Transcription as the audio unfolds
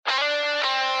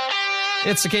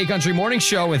It's the K-Country Morning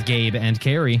Show with Gabe and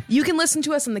Carrie. You can listen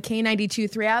to us on the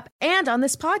K92.3 app and on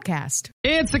this podcast.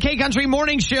 It's the K-Country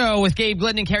Morning Show with Gabe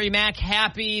Glidden and Carrie Mack.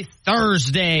 Happy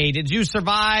Thursday. Did you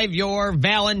survive your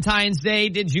Valentine's Day?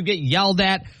 Did you get yelled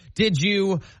at? Did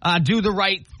you do the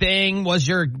right thing? Was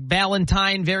your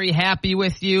Valentine very happy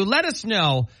with you? Let us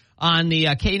know on the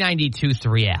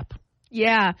K92.3 app.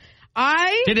 Yeah.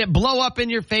 Did it blow up in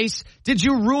your face? Did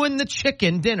you ruin the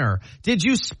chicken dinner? Did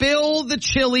you spill the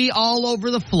chili all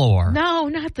over the floor? No,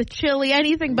 not the chili.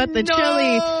 Anything but the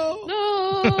chili.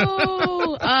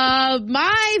 No.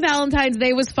 My Valentine's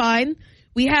Day was fine.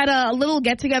 We had a little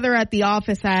get-together at the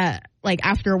office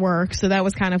after work, so that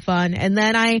was kind of fun. And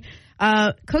then I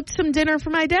cooked some dinner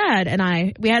for my dad,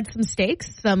 and we had some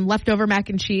steaks, some leftover mac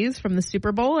and cheese from the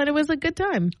Super Bowl, and it was a good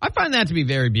time. I find that to be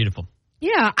very beautiful.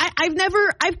 Yeah,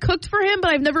 I've cooked for him,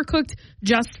 but I've never cooked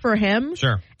just for him.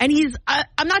 Sure. And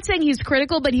I'm not saying he's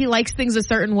critical, but he likes things a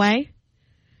certain way.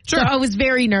 Sure. So I was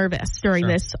very nervous during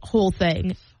this whole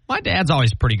thing. My dad's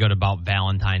always pretty good about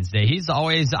Valentine's Day.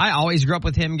 I always grew up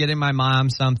with him getting my mom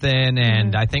something,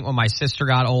 and I think when my sister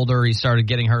got older, he started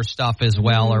getting her stuff as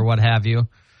well, or what have you.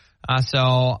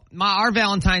 So our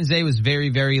Valentine's Day was very,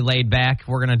 very laid back.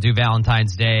 We're going to do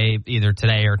Valentine's Day either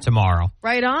today or tomorrow.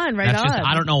 Right on.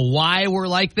 I don't know why we're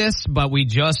like this, but we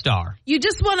just are. You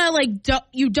just want to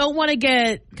you don't want to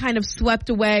get kind of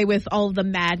swept away with all of the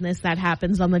madness that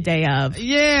happens on the day of.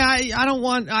 Yeah,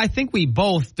 I think we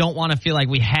both don't want to feel like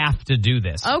we have to do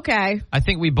this. Okay. I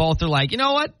think we both are like, you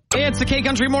know what? It's the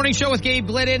K-Country Morning Show with Gabe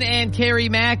Glidden and Carrie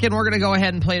Mack, and we're going to go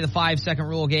ahead and play the 5-second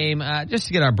rule game just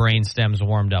to get our brain stems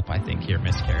warmed up, I think, here,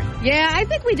 Miss Carrie. Yeah, I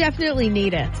think we definitely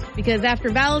need it, because after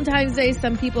Valentine's Day,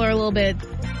 some people are a little bit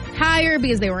tired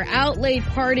because they were out late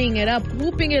partying it up,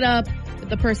 whooping it up with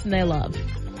the person they love.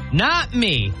 Not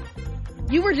me.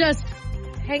 You were just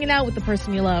hanging out with the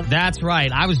person you love. That's right.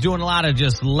 I was doing a lot of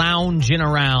just lounging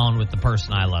around with the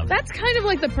person I love. That's kind of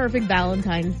like the perfect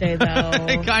Valentine's Day, though.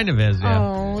 It kind of is, yeah.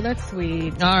 Oh, that's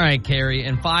sweet. All right, Carrie,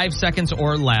 in 5 seconds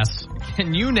or less,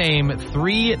 can you name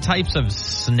 3 types of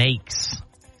snakes?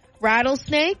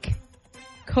 Rattlesnake,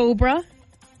 cobra,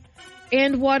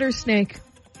 and water snake.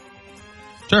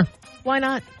 Sure. Why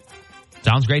not?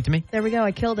 Sounds great to me. There we go.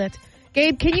 I killed it.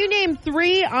 Gabe, can you name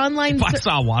 3 online... If I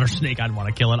saw a water snake, I'd want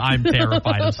to kill it. I'm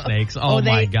terrified of snakes. Oh,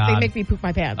 my God. They make me poop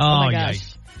my pants. Oh my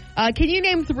gosh. Can you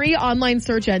name 3 online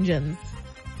search engines?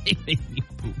 They make me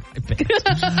poop my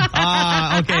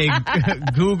pants. Okay.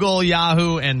 Google,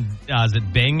 Yahoo, and is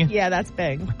it Bing? Yeah, that's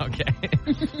Bing. Okay.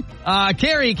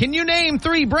 Carrie, can you name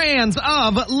 3 brands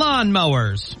of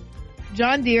lawnmowers?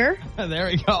 John Deere. There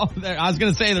we go. I was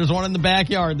going to say there's one in the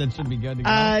backyard that should be good to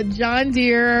go. John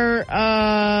Deere.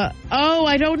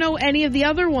 I don't know any of the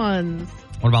other ones.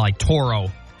 What about like Toro?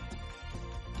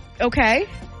 Okay.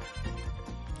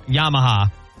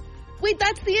 Yamaha. Wait,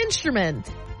 that's the instrument.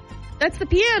 That's the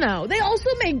piano. They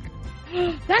also make...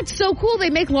 That's so cool. They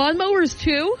make lawnmowers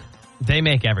too? They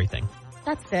make everything.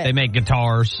 That's sick. They make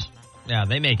guitars. Yeah,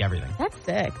 they make everything. That's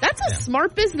sick. That's a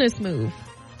smart business move.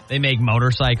 They make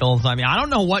motorcycles. I mean, I don't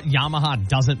know what Yamaha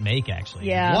doesn't make, actually.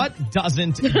 Yeah. What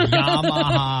doesn't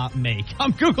Yamaha make?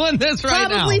 I'm Googling this right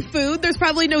now. Probably food. There's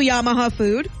probably no Yamaha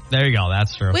food. There you go.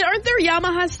 That's true. Wait, aren't there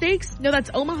Yamaha steaks? No, that's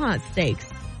Omaha steaks.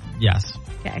 Yes.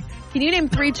 Okay. Can you name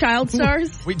 3 child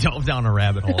stars? We dove down a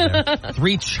rabbit hole there.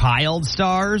 3 child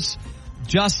stars?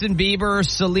 Justin Bieber,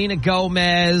 Selena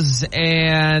Gomez,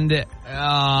 and Shia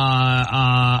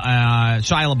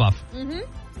LaBeouf. Mm-hmm.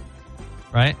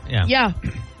 Right? Yeah. Yeah.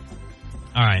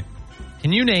 All right.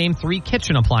 Can you name 3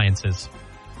 kitchen appliances?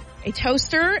 A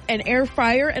toaster, an air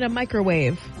fryer, and a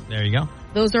microwave. There you go.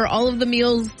 Those are all of the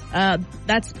meals.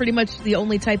 That's pretty much the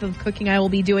only type of cooking I will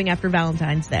be doing after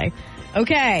Valentine's Day.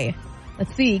 Okay.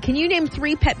 Let's see. Can you name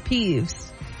 3 pet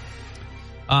peeves?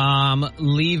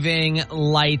 Leaving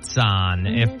lights on.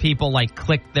 Mm-hmm. If people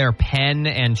click their pen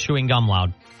and chewing gum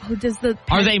loud. Oh, does the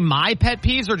Are they my pet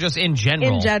peeves or just in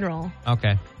general? In general.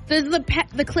 Okay. Does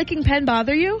the clicking pen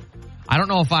bother you? I don't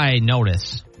know if I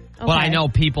notice. Okay. But I know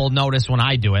people notice when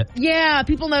I do it. Yeah,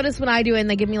 people notice when I do it and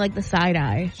they give me the side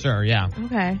eye. Sure, yeah.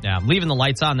 Okay. Yeah, leaving the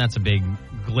lights on, that's a big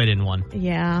Glidden one.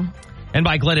 Yeah. And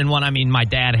by Glidden one, I mean my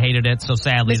dad hated it, so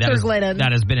sadly that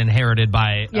has been inherited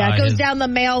by... Yeah, it goes down the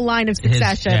male line of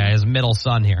succession. His middle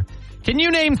son here. Can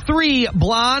you name 3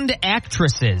 blonde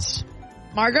actresses?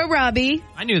 Margot Robbie.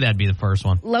 I knew that'd be the first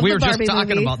one. We were just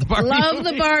talking about the Barbie movie. Love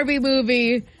the Barbie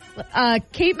movie.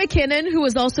 Kate McKinnon, who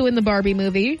was also in the Barbie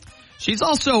movie. She's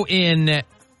also in...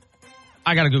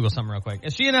 I gotta Google something real quick.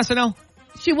 Is she in SNL?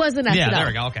 She was in SNL. Yeah, there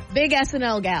we go, okay. Big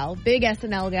SNL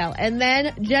gal. And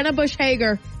then Jenna Bush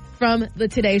Hager from the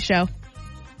Today Show.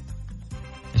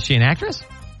 Is she an actress?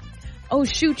 Oh,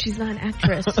 shoot, she's not an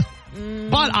actress.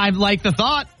 But I like the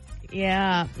thought.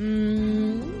 Yeah.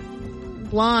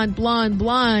 Blonde.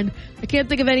 I can't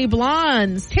think of any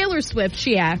blondes. Taylor Swift,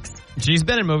 she acts. She's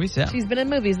been in movies, yeah. She's been in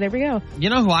movies. There we go. You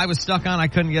know who I was stuck on? I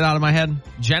couldn't get out of my head?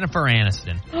 Jennifer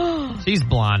Aniston. She's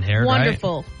blonde hair,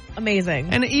 Wonderful. Right? Amazing.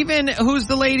 And even, who's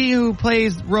the lady who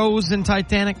plays Rose in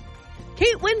Titanic?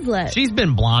 Kate Winslet. She's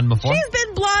been blonde before. She's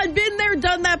been blonde, been there,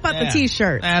 done that, but the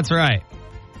t-shirt. That's right.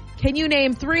 Can you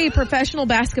name 3 professional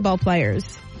basketball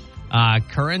players?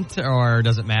 Current, or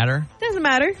does it matter? Doesn't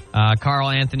matter. Carl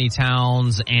Anthony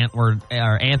Towns,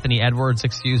 Anthony Edwards,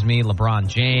 LeBron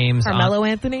James. Carmelo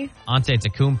Anthony?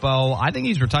 Antetokounmpo. I think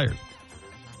he's retired.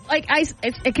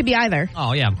 It could be either.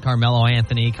 Oh, yeah. Carmelo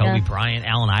Anthony, Kobe Bryant,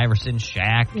 Allen Iverson,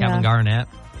 Shaq, Kevin Garnett,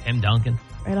 Tim Duncan.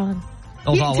 Right on.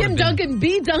 Tim Duncan,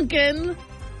 B. Duncan.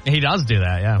 He does do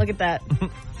that, yeah. Look at that.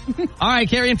 All right,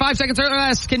 Carrie, in 5 seconds or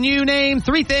less, can you name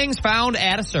 3 things found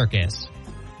at a circus?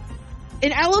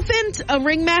 An elephant, a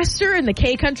ringmaster, and the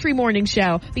K-Country Morning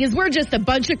Show. Because we're just a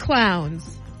bunch of clowns.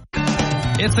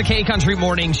 It's the K-Country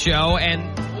Morning Show,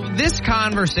 and this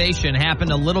conversation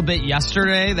happened a little bit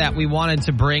yesterday that we wanted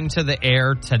to bring to the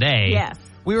air today. Yes.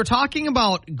 We were talking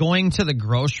about going to the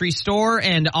grocery store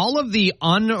and all of the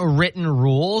unwritten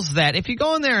rules that if you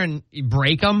go in there and you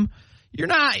break them, you're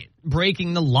not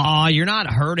breaking the law. You're not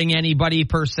hurting anybody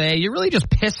per se. You're really just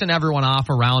pissing everyone off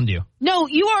around you. No,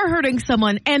 you are hurting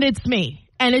someone, and it's me.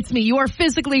 You are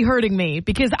physically hurting me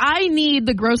because I need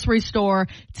the grocery store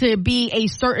to be a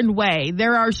certain way.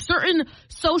 There are certain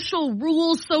social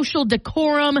rules, social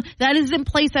decorum that is in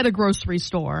place at a grocery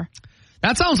store.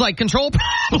 That sounds like control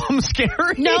problems,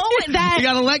 Gary. No, you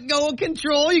got to let go of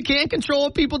control. You can't control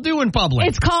what people do in public.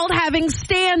 It's called having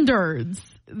standards.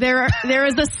 There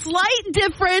is a slight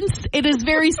difference. It is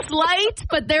very slight,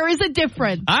 but there is a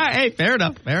difference. All right, hey, fair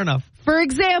enough. For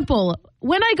example,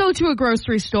 when I go to a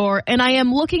grocery store and I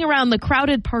am looking around the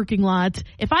crowded parking lot,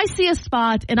 if I see a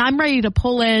spot and I'm ready to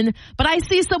pull in, but I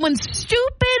see someone's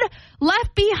stupid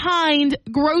left behind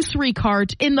grocery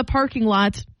cart in the parking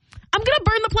lot, I'm going to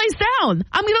burn the place down.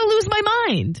 I'm going to lose my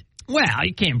mind. Well,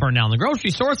 you can't burn down the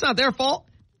grocery store. It's not their fault.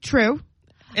 True.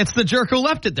 It's the jerk who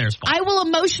left it their's fault. I will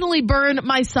emotionally burn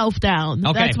myself down.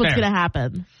 Okay, that's what's going to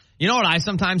happen. You know what I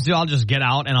sometimes do? I'll just get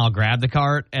out and I'll grab the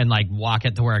cart and walk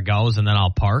it to where it goes and then I'll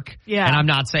park. Yeah. And I'm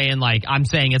not saying I'm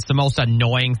saying it's the most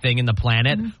annoying thing in the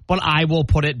planet, but I will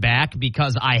put it back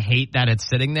because I hate that it's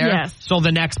sitting there. Yes. So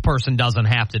the next person doesn't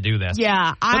have to do this.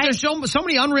 Yeah. But there's so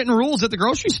many unwritten rules at the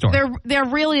grocery store. There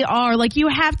really are. You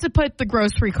have to put the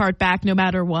grocery cart back no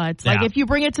matter what. If you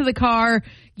bring it to the car,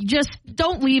 you just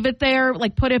don't leave it there.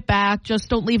 Put it back. Just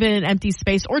don't leave it in an empty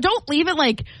space. Or don't leave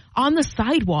it on the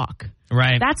sidewalk.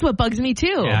 Right. That's what bugs me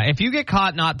too. Yeah. If you get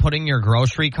caught not putting your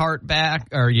grocery cart back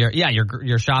or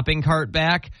your shopping cart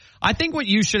back, I think what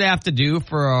you should have to do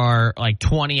for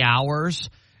 20 hours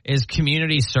is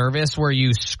community service where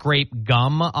you scrape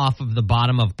gum off of the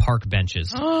bottom of park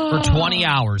benches for 20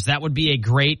 hours. That would be a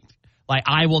great,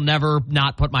 I will never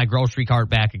not put my grocery cart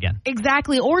back again.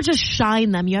 Exactly. Or just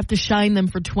shine them. You have to shine them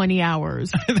for 20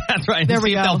 hours. That's right. There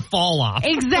we go. They'll fall off.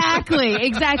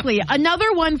 Exactly.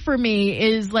 Another one for me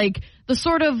is the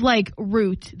sort of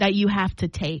route that you have to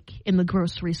take in the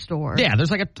grocery store. Yeah,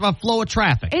 there's a flow of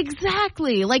traffic.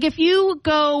 Exactly. If you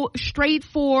go straight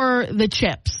for the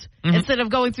chips instead of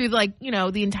going through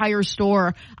the entire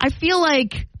store, I feel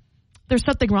there's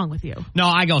something wrong with you. No,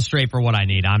 I go straight for what I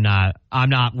need. I'm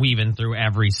not weaving through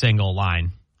every single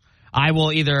line. I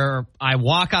will I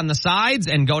walk on the sides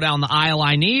and go down the aisle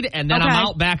I need, and then I'm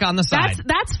out back on the side.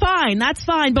 That's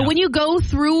fine. But when you go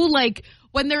through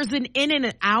when there's an in and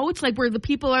an out, where the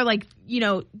people are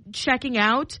checking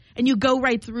out and you go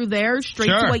right through there straight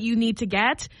to what you need to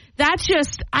get, that's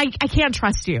just, I can't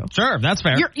trust you. Sure, that's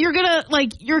fair. You're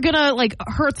gonna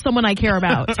hurt someone I care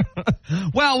about.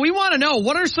 Well, we want to know,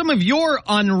 what are some of your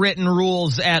unwritten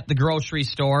rules at the grocery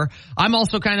store? I'm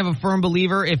also kind of a firm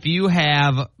believer, if you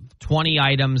have 20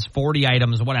 items, 40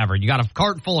 items, whatever, you got a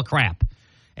cart full of crap,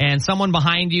 and someone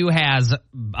behind you has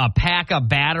a pack of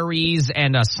batteries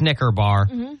and a Snicker bar,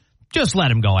 just let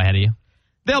them go ahead of you.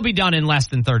 They'll be done in less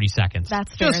than 30 seconds.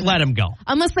 That's fair. Just let them go.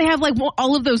 Unless they have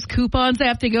all of those coupons they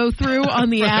have to go through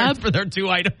on the app. For their 2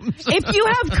 items. If you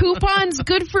have coupons,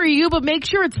 good for you, but make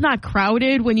sure it's not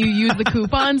crowded when you use the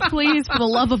coupons, please, for the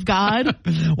love of God.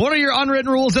 What are your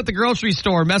unwritten rules at the grocery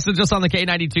store? Message us on the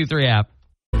K92.3 app.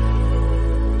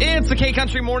 It's the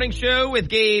K-Country Morning Show with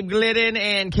Gabe Glidden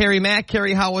and Carrie Mack.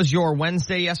 Carrie, how was your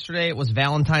Wednesday yesterday? It was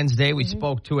Valentine's Day. We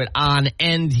spoke to it on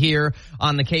end here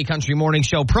on the K-Country Morning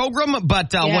Show program,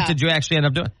 but what did you actually end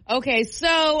up doing? Okay,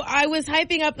 so I was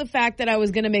hyping up the fact that I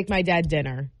was going to make my dad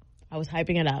dinner. I was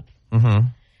hyping it up. Mm-hmm.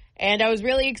 And I was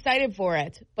really excited for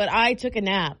it. But I took a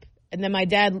nap. And then my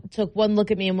dad took one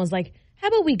look at me and was like, how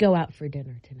about we go out for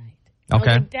dinner tonight? Okay. I was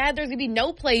like, Dad, there's going to be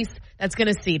no place that's going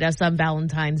to seat us on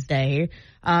Valentine's Day.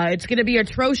 It's going to be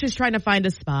atrocious trying to find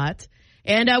a spot.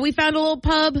 And we found a little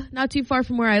pub not too far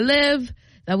from where I live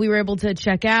that we were able to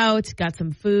check out, got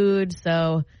some food.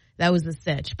 So that was the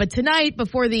sitch. But tonight,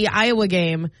 before the Iowa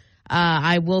game,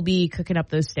 I will be cooking up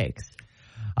those steaks.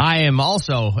 I am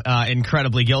also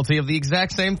incredibly guilty of the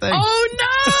exact same thing. Oh,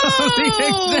 no!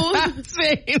 The exact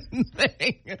same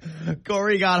thing.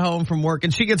 Corey got home from work,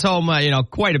 and she gets home,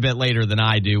 quite a bit later than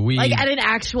I do. We like at an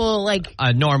actual,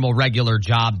 a normal, regular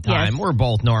job time. Yes. We're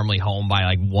both normally home by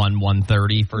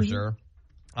 1:30 for sure.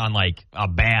 On a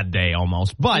bad day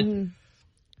almost. But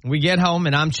we get home,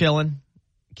 and I'm chilling,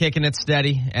 kicking it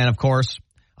steady, and of course,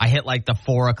 I hit the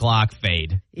 4 o'clock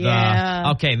fade.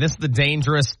 Yeah. Okay, this is the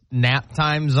dangerous nap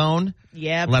time zone.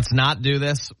 Yeah. Let's not do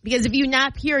this. Because if you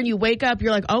nap here and you wake up,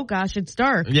 you're like, oh gosh, it's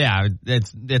dark. Yeah,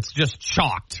 it's just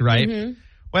chalked, right? Mm-hmm.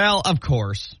 Well, of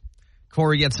course.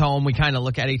 Corey gets home. We kind of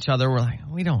look at each other. We're like,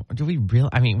 we're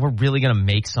really going to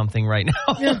make something right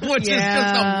now, which is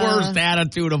just the worst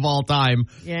attitude of all time.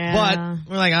 Yeah. But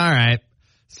we're like, all right.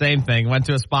 Same thing. Went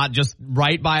to a spot just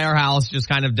right by our house, just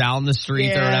kind of down the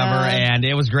street or whatever. And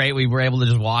it was great. We were able to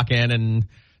just walk in and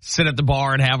sit at the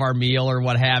bar and have our meal or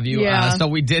what have you. Yeah. So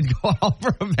we did go out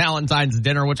for a Valentine's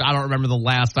dinner, which I don't remember the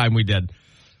last time we did.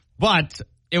 But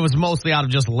it was mostly out of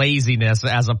just laziness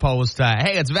as opposed to,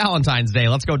 hey, it's Valentine's Day.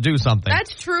 Let's go do something.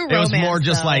 That's true romance. It was more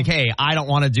just though. hey, I don't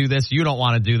want to do this. You don't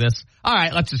want to do this. All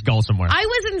right, let's just go somewhere. I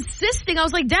was insisting. I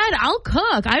was like, Dad, I'll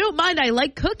cook. I don't mind. I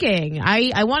like cooking.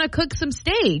 I want to cook some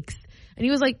steaks. And he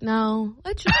was like, no,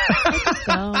 let's just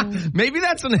go. Maybe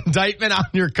that's an indictment on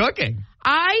your cooking.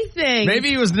 I think. Maybe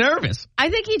he was nervous. I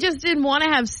think he just didn't want to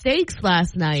have steaks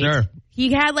last night. Sure.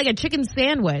 He had a chicken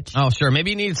sandwich. Oh, sure.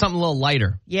 Maybe he needed something a little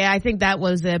lighter. Yeah, I think that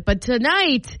was it. But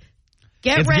tonight,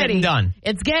 it's ready. Getting done.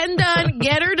 It's getting done.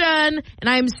 Get her done. And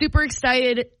I'm super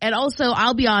excited. And also,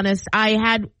 I'll be honest, I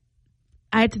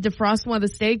had to defrost one of the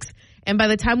steaks. And by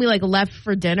the time we left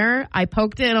for dinner, I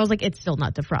poked it and I was like, it's still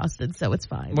not defrosted, so it's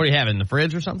fine. What do you have in the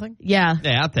fridge or something? Yeah.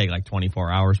 Yeah, I'll take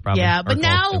 24 hours probably. Yeah, but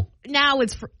now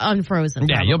it's unfrozen.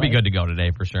 Yeah, probably. you'll be good to go today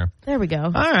for sure. There we go.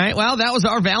 All right. Well, that was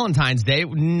our Valentine's Day.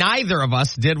 Neither of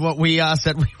us did what we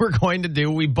said we were going to do.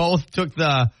 We both took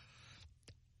the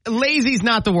lazy's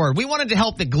not the word. We wanted to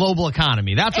help the global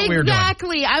economy. That's what we were doing.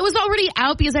 Exactly. I was already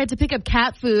out because I had to pick up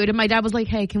cat food, and my dad was like,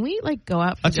 hey, can we go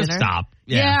out for Let's dinner? just stop.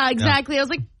 Yeah, exactly. I was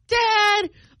like, Dad,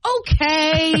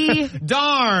 okay.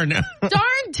 Darn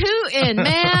tootin',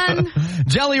 man.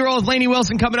 Jelly Rolls, Lainey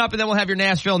Wilson coming up, and then we'll have your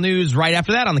Nashville news right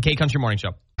after that on the K Country Morning Show.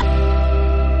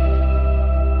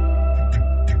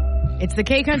 It's the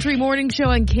K Country Morning Show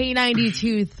on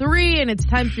K92.3, and it's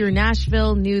time for your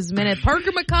Nashville News Minute.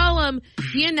 Parker McCollum,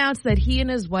 he announced that he and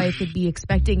his wife would be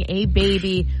expecting a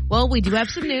baby. Well, we do have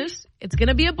some news. It's going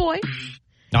to be a boy.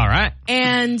 All right.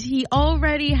 And he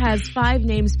already has 5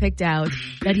 names picked out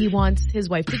that he wants his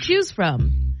wife to choose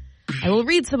from. I will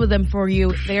read some of them for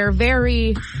you. They are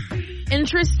very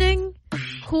interesting,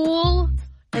 cool,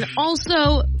 and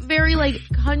also very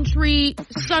country,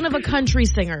 son of a country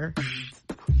singer.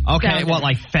 Okay, what,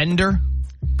 Fender?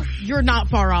 You're not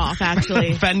far off,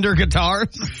 actually. Fender guitars?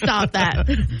 Stop that.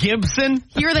 Gibson?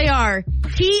 Here they are.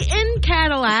 Keaton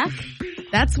Cadillac.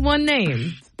 That's one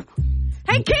name.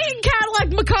 Hey, Keaton Cadillac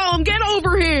McCollum, get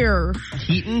over here.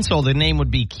 Keaton? So the name would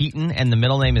be Keaton and the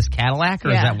middle name is Cadillac, or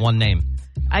is that one name?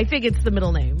 I think it's the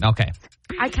middle name. Okay.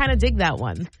 I kind of dig that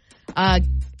one.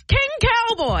 King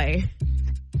Cowboy.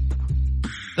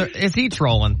 Is he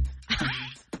trolling?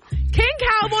 King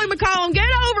Cowboy McCollum, get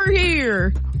over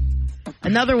here.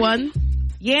 Another one,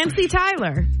 Yancey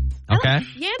Tyler. Okay.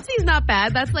 Yancey's not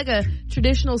bad. That's a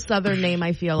traditional Southern name,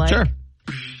 I feel like. Sure.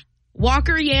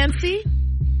 Walker Yancey.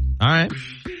 All right.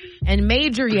 And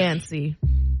Major Yancey.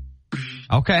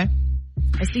 Okay.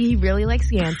 I see he really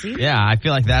likes Yancey. Yeah, I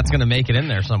feel like that's going to make it in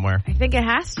there somewhere. I think it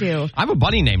has to. I have a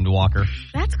buddy named Walker.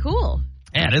 That's cool.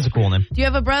 Yeah, it is a cool name. Do you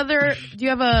have a brother? Do you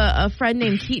have a friend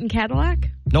named Keaton Cadillac?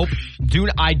 Nope.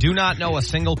 I do not know a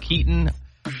single Keaton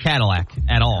Cadillac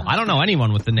at all. I don't know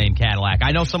anyone with the name Cadillac.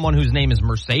 I know someone whose name is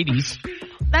Mercedes.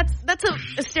 That's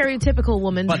a stereotypical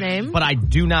woman's name. But I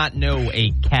do not know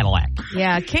a Cadillac.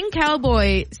 Yeah, King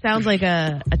Cowboy sounds like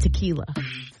a tequila.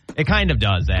 It kind of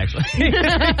does, actually. You're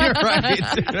right.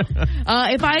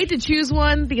 If I had to choose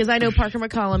one, because I know Parker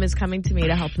McCollum is coming to me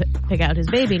to help pick out his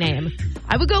baby name,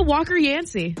 I would go Walker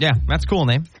Yancey. Yeah, that's a cool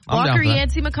name. Walker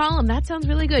Yancey McCollum. That sounds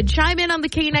really good. Chime in on the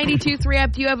K92.3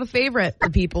 app. Do you have a favorite for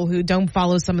people who don't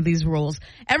follow some of these rules?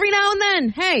 Every now and then,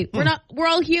 hey, we're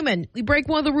all human. We break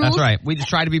one of the rules. That's right. We just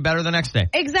try to be better the next day.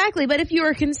 Exactly. But if you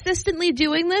are consistently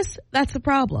doing this, that's the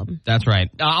problem. That's right.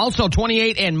 Also,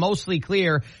 28 and mostly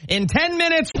clear in 10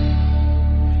 minutes.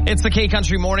 It's the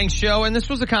K-Country Morning Show, and this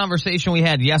was a conversation we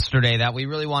had yesterday that we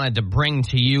really wanted to bring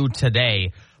to you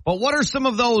today. But what are some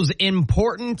of those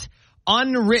important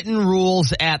unwritten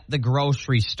rules at the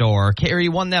grocery store? Carrie,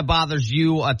 one that bothers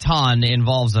you a ton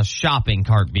involves a shopping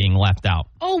cart being left out.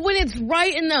 Oh, when it's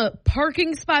right in the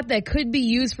parking spot that could be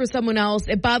used for someone else,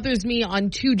 it bothers me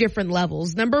on two different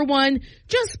levels. Number one,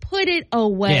 just put it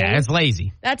away. Yeah, it's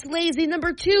lazy. That's lazy.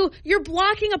 Number two, you're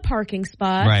blocking a parking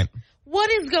spot. Right. What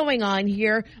is going on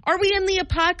here? Are we in the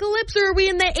apocalypse or are we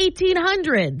in the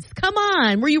 1800s? Come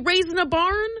on. Were you raised in a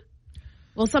barn?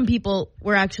 Well, some people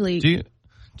were actually... Do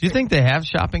you think they have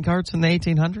shopping carts in the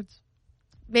 1800s?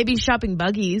 Maybe shopping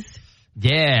buggies.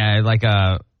 Yeah, like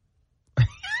a...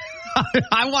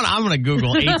 I'm going to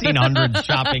Google 1800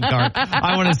 shopping cart.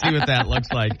 I want to see what that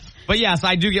looks like. But yes,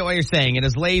 I do get what you're saying. It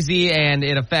is lazy and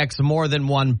it affects more than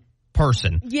one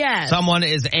person. Yes. Someone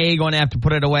is A, going to have to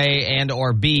put it away, and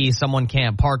or B, someone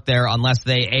can't park there unless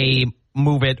they A,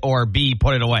 move it, or B,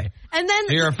 put it away. And then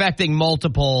so you're affecting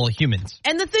multiple humans.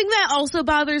 And the thing that also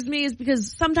bothers me is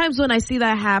because sometimes when I see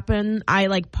that happen, I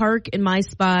park in my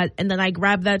spot and then I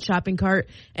grab that shopping cart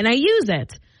and I use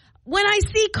it. When I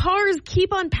see cars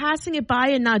keep on passing it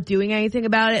by and not doing anything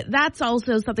about it, that's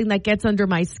also something that gets under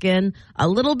my skin a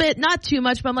little bit. Not too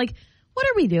much, but I'm like, what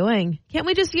are we doing? Can't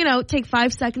we just, take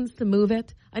 5 seconds to move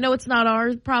it? I know it's not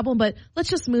our problem, but let's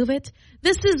just move it.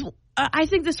 I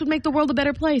think this would make the world a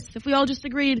better place if we all just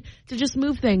agreed to just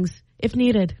move things if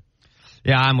needed.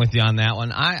 Yeah, I'm with you on that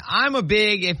one. I'm a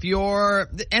big,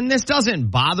 and this doesn't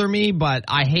bother me, but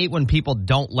I hate when people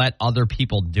don't let other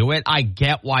people do it. I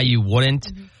get why you wouldn't.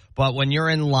 Mm-hmm. But when you're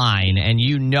in line and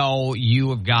you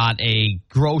have got a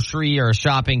grocery or a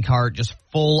shopping cart just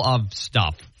full of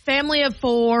stuff. Family of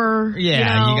 4.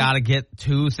 Yeah, you got to get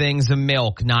 2 things of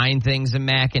milk, 9 things of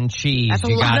mac and cheese. That's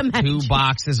you got of 2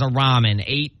 boxes of ramen,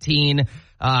 18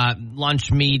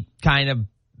 lunch meat kind of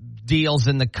deals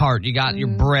in the cart. You got your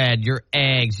bread, your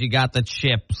eggs, you got the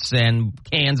chips and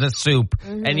cans of soup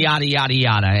and yada, yada,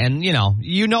 yada. And,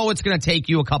 it's going to take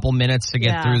you a couple minutes to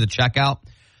get through the checkout.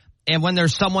 And when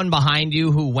there's someone behind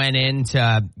you who went in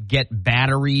to get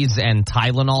batteries and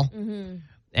Tylenol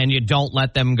and you don't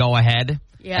let them go ahead,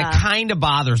 it kind of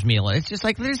bothers me. It's just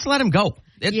just let them go.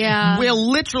 It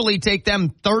will literally take them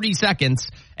 30 seconds,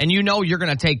 and you're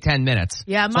going to take 10 minutes.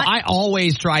 Yeah, so I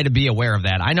always try to be aware of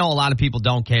that. I know a lot of people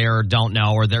don't care or don't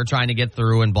know, or they're trying to get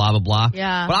through and blah, blah, blah.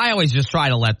 Yeah. But I always just try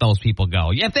to let those people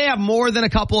go. If they have more than a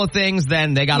couple of things,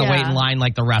 then they got to wait in line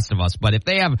like the rest of us. But if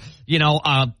they have,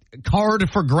 a card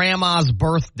for grandma's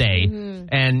birthday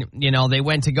and, they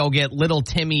went to go get little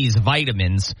Timmy's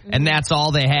vitamins and that's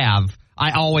all they have,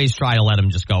 I always try to let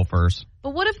them just go first.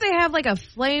 But what if they have a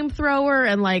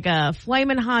flamethrower and a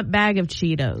flaming hot bag of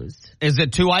Cheetos? Is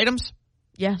it 2 items?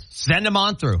 Yes. Send them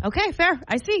on through. Okay, fair.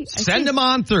 I see. Send them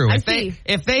on through.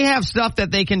 If they have stuff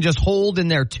that they can just hold in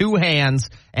their 2 hands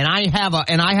and I have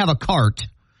a cart,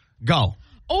 go.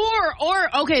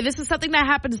 Or okay, this is something that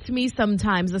happens to me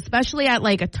sometimes, especially at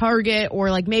a Target or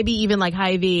maybe even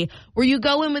Hy-Vee, where you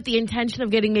go in with the intention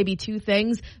of getting maybe 2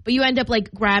 things, but you end up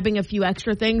grabbing a few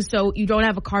extra things. So you don't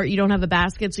have a cart, you don't have a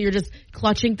basket, so you're just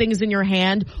clutching things in your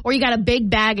hand, or you got a big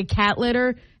bag of cat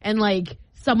litter and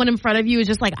someone in front of you is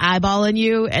just eyeballing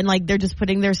you and they're just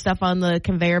putting their stuff on the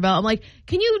conveyor belt. I'm like,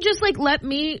 can you just let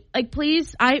me,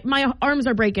 please? My arms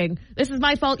are breaking. This is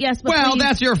my fault. Yes, but well, please.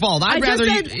 That's your fault. I'd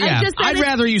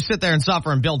rather you sit there and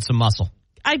suffer and build some muscle.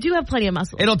 I do have plenty of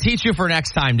muscle. It'll teach you for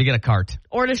next time to get a cart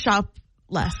or to shop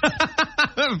less.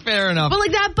 Fair enough.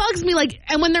 But that bugs me.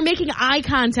 And when they're making eye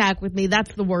contact with me,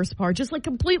 that's the worst part. Just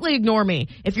completely ignore me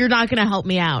if you're not going to help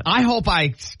me out. I hope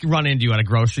I run into you at a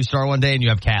grocery store one day and you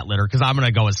have cat litter because I'm going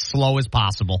to go as slow as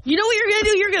possible. You know what you're going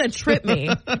to do? You're going to trip me.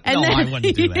 And I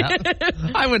wouldn't do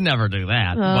that. I would never do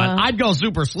that. But I'd go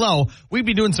super slow. We'd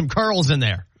be doing some curls in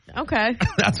there. Okay.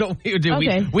 That's what we would do.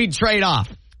 Okay. We'd trade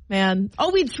off. Man.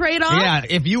 Oh, we'd trade off? Yeah,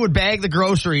 if you would bag the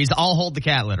groceries, I'll hold the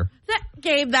cat litter.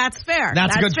 Gabe, that's fair.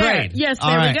 That's a good fair. trade. Yes,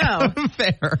 there we go.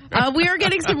 Fair. We are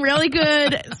getting some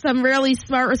really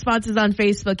smart responses on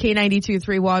Facebook,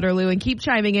 K92.3 Waterloo, and keep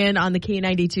chiming in on the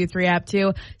K92.3 app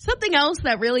too. Something else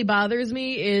that really bothers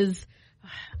me is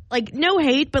like, no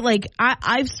hate, but like,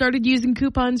 I've started using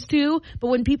coupons too. But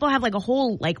when people have like a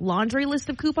whole like laundry list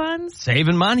of coupons,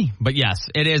 saving money. But yes,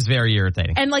 it is very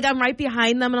irritating. And like, I'm right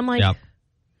behind them, and I'm like, yep.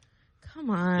 Come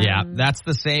on. Yeah, that's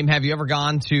the same. Have you ever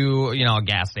gone to, a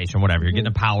gas station, whatever? You're getting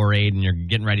a Powerade and you're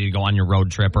getting ready to go on your road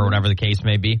trip or whatever the case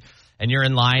may be. And you're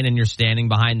in line and you're standing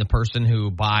behind the person who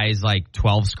buys like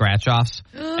 12 scratch offs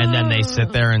and then they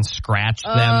sit there and scratch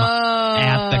them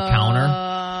at the counter.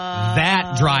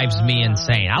 That drives me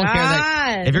insane. I don't care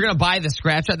that if you're going to buy the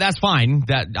scratch, that's fine.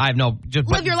 That I have no, just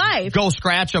live your life. Go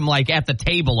scratch them like at the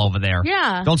table over there.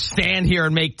 Yeah. Don't stand here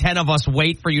and make 10 of us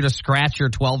wait for you to scratch your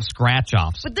 12 scratch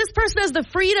offs. But this person has the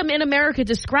freedom in America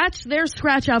to scratch their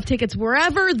scratch off tickets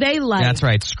wherever they like. That's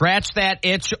right. Scratch that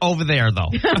itch over there, though.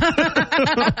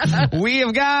 We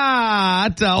have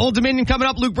got Old Dominion coming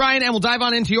up, Luke Bryan, and we'll dive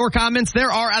on into your comments.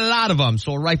 There are a lot of them,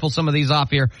 so we'll rifle some of these off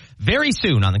here very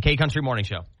soon on the K-Country Morning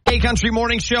Show. K-Country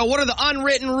Morning Show, what are the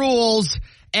unwritten rules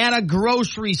at a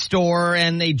grocery store?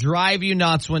 And they drive you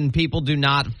nuts when people do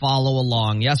not follow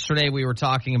along. Yesterday we were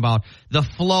talking about the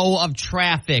flow of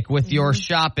traffic with your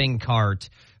shopping cart.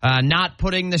 Not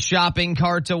putting the shopping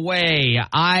cart away.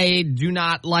 I do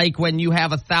not like when you have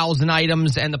 1,000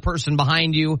 items and the person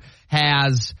behind you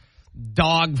has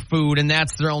dog food and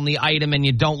that's their only item and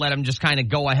you don't let them just kind of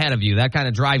go ahead of you. That kind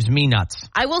of drives me nuts.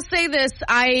 I will say this.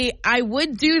 I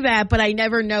would do that, but I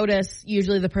never notice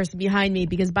usually the person behind me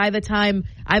because by the time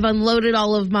I've unloaded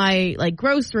all of my like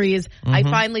groceries, I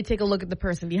finally take a look at the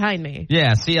person behind me.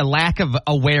 Yeah, see, a lack of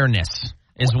awareness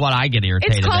is what I get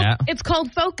irritated at. It's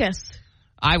called focus.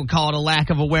 I would call it a lack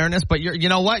of awareness, but you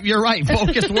know what? You're right.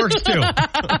 Focus works too.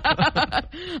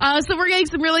 So we're getting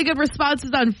some really good responses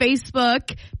on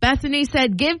Facebook. Bethany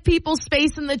said, give people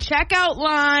space in the checkout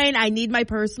line. I need my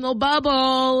personal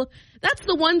bubble. That's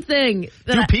the one thing.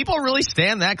 Do people really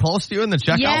stand that close to you in the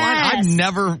checkout line? I've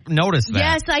never noticed that.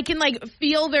 Yes, I can like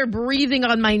feel their breathing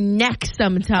on my neck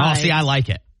sometimes. Oh, see, I like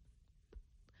it.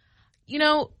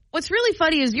 What's really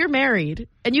funny is you're married,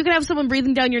 and you can have someone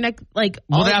breathing down your neck like...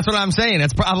 Well, that's what I'm saying.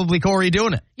 It's probably Corey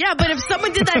doing it. Yeah, but if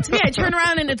someone did that to me, I'd turn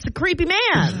around and it's the creepy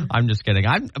man. I'm just kidding.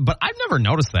 But I've never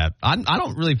noticed that. I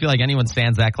don't really feel like anyone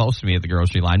stands that close to me at the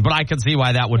grocery line, but I can see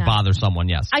why that would bother someone,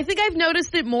 yes. I think I've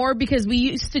noticed it more because we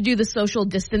used to do the social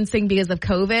distancing because of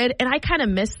COVID, and I kind of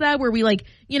miss that where we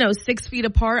 6 feet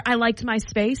apart. I liked my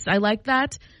space. I liked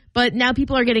that. But now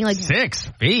people are getting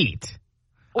 6 feet?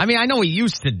 I mean, I know we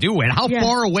used to do it. How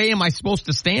far away am I supposed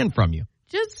to stand from you?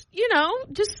 Just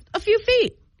a few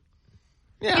feet.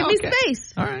 Yeah, Give me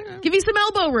space. All right. Give me some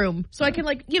elbow room so I can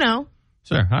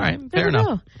Sure. All right. Fair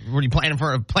enough. Were you planning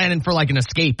for an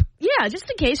escape? Yeah,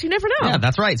 just in case. You never know. Yeah,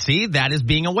 that's right. See, that is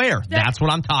being aware. That's what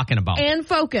I'm talking about. And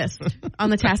focused on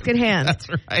the task at hand. That's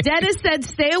right. Dennis said,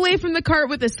 stay away from the cart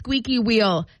with a squeaky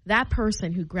wheel. That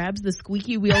person who grabs the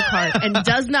squeaky wheel cart and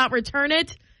does not return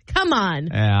it, come on.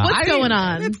 Yeah, What's going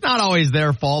on? It's not always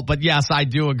their fault, but yes, I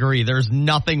do agree. There's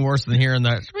nothing worse than hearing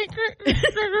the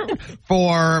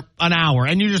for an hour,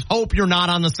 and you just hope you're not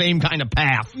on the same kind of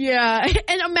path. Yeah,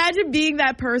 and imagine being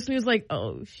that person who's like,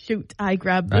 oh, shoot, I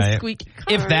grabbed the squeaky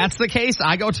cart. If that's the case,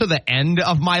 I go to the end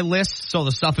of my list, so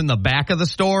the stuff in the back of the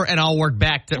store, and I'll work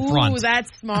back to front. Ooh, that's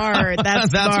smart.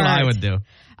 That's smart. What I would do.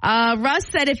 Russ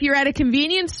said if you're at a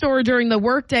convenience store during the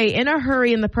workday in a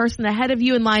hurry and the person ahead of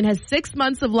you in line has 6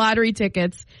 months of lottery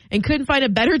tickets and couldn't find a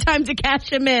better time to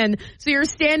cash them in, so you're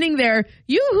standing there,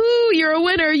 yoo-hoo, you're a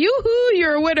winner, yoo-hoo,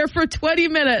 you're a winner for 20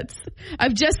 minutes.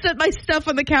 I've just set my stuff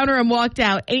on the counter and walked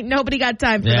out. Ain't nobody got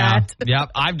time for that. Yep,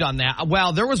 I've done that.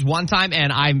 Well, there was one time,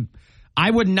 and I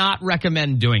would not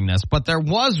recommend doing this, but there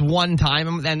was one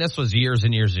time, and this was years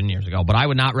and years and years ago, but I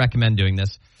would not recommend doing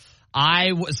this.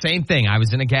 Same thing. I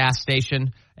was in a gas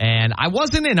station and I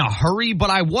wasn't in a hurry, but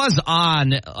I was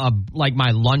on my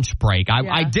lunch break.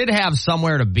 I did have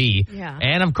somewhere to be. Yeah.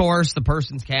 And of course the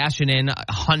person's cashing in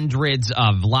hundreds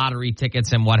of lottery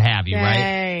tickets and what have you,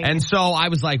 right? And so I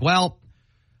was like, well,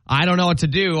 I don't know what to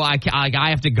do. I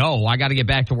have to go. I got to get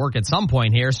back to work at some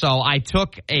point here. So I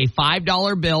took a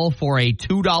 $5 bill for a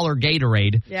 $2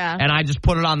 Gatorade. Yeah. And I just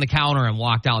put it on the counter and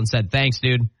walked out and said, thanks,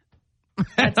 dude.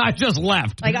 And I just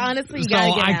left. Honestly, you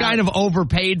gotta get out. kind of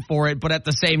overpaid for it, but at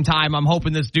the same time, I'm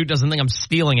hoping this dude doesn't think I'm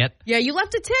stealing it. Yeah, you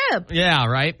left a tip. Yeah,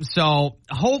 right? So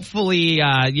hopefully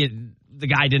the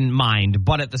guy didn't mind,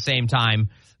 but at the same time,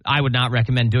 I would not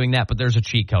recommend doing that, but there's a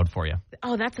cheat code for you.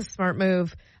 Oh, that's a smart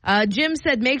move. Jim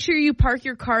said, make sure you park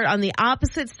your cart on the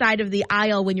opposite side of the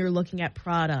aisle when you're looking at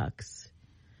products.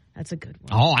 That's a good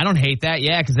one. Oh, I don't hate that.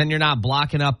 Yeah, because then you're not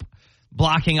blocking up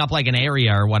blocking up like an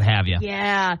area or what have you.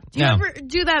 Yeah. Do you ever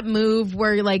do that move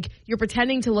where you're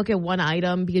pretending to look at one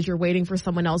item because you're waiting for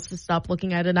someone else to stop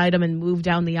looking at an item and move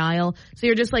down the aisle? So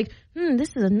you're just like,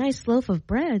 this is a nice loaf of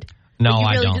bread. No,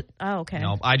 I don't. Okay.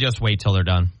 No, I just wait till they're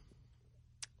done.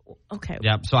 Okay.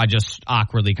 Yep. So I just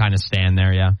awkwardly kind of stand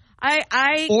there. Yeah.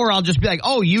 Or I'll just be like,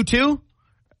 oh, you too?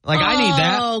 I need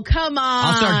that. Oh, come on.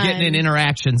 I'll start getting in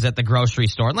interactions at the grocery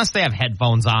store, unless they have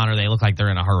headphones on or they look like they're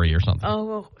in a hurry or something.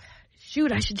 Oh,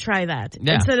 shoot, I should try that.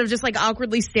 Yeah. Instead of just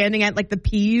awkwardly standing at the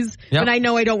peas. Yep. But I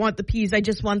know I don't want the peas. I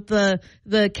just want the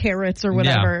carrots or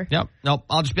whatever. Yeah. Yep. Nope.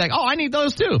 I'll just be like, oh, I need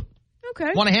those too.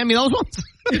 Okay. Want to hand me those ones?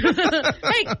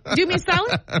 Hey, do me a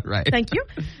salad? Right. Thank you.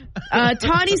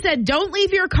 Tawny said, don't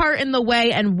leave your cart in the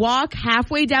way and walk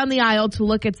halfway down the aisle to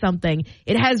look at something.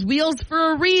 It has wheels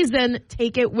for a reason.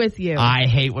 Take it with you. I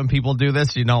hate when people do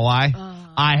this. You know why?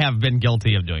 I have been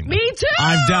guilty of doing that. Me too.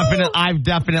 I've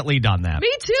definitely done that.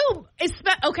 Me too.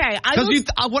 Okay. Because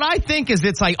what I think is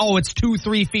it's like, oh, it's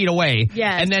 2-3 feet away.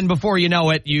 Yes. And then before you know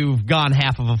it, you've gone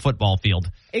half of a football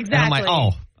field. Exactly. And I'm like,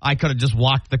 oh, I could have just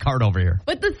walked the cart over here.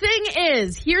 But the thing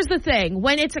is, here's the thing.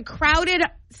 When it's a crowded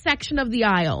section of the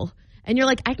aisle, and you're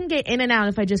like, I can get in and out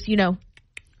if I just,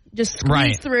 just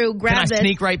squeeze through, grab Can I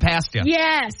sneak right past you?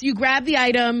 Yes. You grab the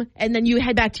item, and then you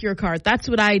head back to your cart. That's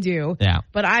what I do. Yeah.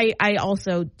 But I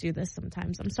also do this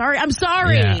sometimes. I'm sorry.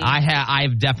 Yeah,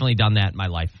 I've definitely done that in my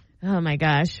life. Oh, my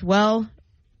gosh. Well,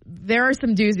 there are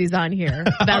some doozies on here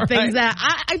about things that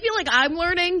I feel like I'm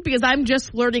learning because I'm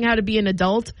just learning how to be an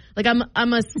adult. I'm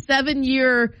a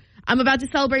 7-year, I'm about to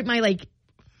celebrate my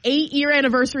 8-year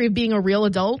anniversary of being a real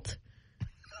adult.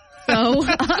 So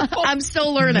I'm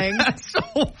still learning. That's so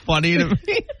funny to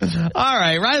me. All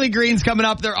right. Riley Green's coming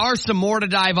up. There are some more to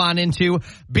dive on into.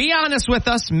 Be honest with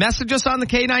us. Message us on the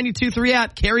K92.3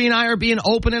 app. Carrie and I are being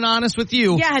open and honest with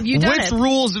you. Yeah, have you done Which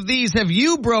rules of these have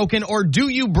you broken or do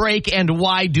you break and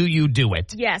why do you do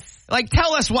it? Yes.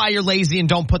 Tell us why you're lazy and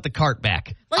don't put the cart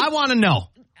back. I want to know.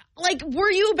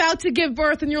 Were you about to give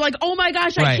birth and you're like, oh my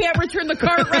gosh, I can't return the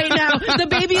cart right now. The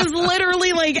baby is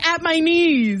literally at my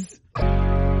knees.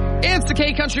 It's the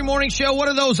K-Country Morning Show. What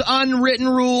are those unwritten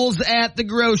rules at the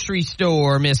grocery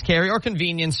store, Miss Carrie, or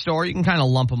convenience store? You can kind of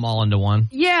lump them all into one.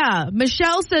 Yeah.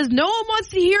 Michelle says, no one wants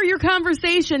to hear your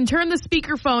conversation. Turn the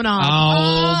speakerphone off.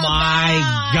 Oh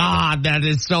my God. That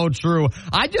is so true.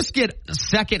 I just get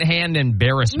secondhand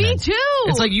embarrassment. Me too.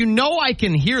 It's I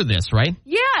can hear this, right?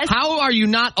 Yes. How are you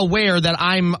not aware that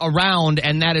I'm around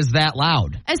and that is that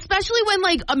loud? Especially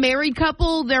when a married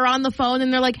couple, they're on the phone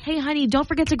and they're like, hey honey, don't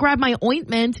forget to grab my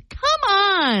ointment. Come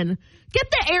on.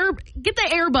 Get the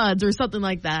earbuds or something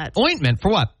like that. Ointment for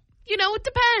what? It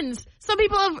depends. Some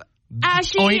people have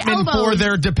ashy ointment elbows. For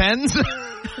their depends? No,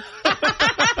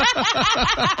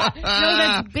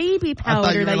 that's baby powder. I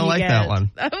thought you were gonna like that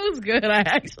one. That was good. I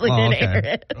actually did hear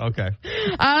it. Okay.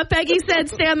 Peggy said,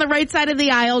 stay on the right side of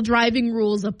the aisle. Driving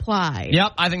rules apply.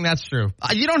 Yep, I think that's true.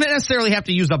 You don't necessarily have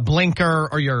to use a blinker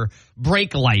or your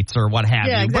brake lights or what have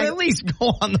you, exactly. but at least go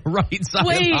on the right side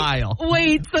of the aisle.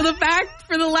 Wait, so the fact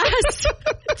for the last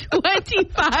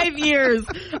 25 years,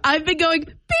 I've been going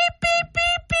beep, beep,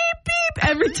 beep, beep, beep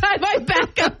every time I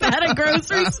back up at a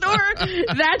grocery store.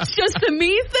 That's just a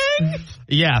me thing?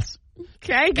 Yes.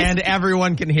 Okay. And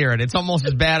everyone can hear it. It's almost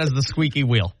as bad as the squeaky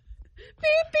wheel.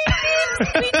 Beep, beep,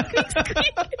 beep, squeak, squeak,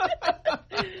 squeak.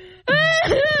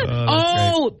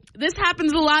 This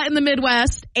happens a lot in the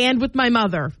Midwest and with my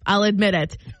mother. I'll admit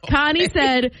it. Connie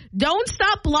said, don't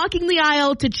stop blocking the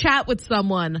aisle to chat with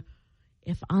someone.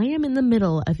 If I am in the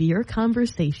middle of your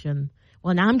conversation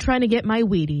when I'm trying to get my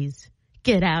Wheaties,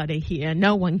 get out of here.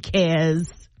 No one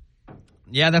cares.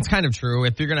 Yeah, that's kind of true.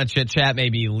 If you're going to chit-chat,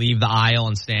 maybe leave the aisle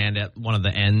and stand at one of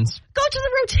the ends. Go to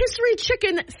the rotisserie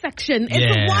chicken section.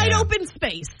 It's a wide open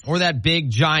space. Or that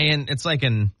big giant, it's like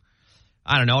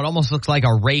I don't know, it almost looks like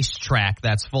a racetrack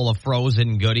that's full of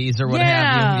frozen goodies or what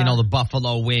have you. The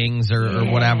buffalo wings or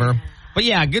whatever. But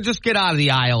yeah, just get out of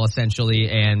the aisle essentially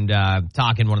and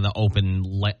talk in one of the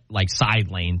open side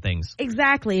lane things.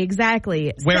 Exactly.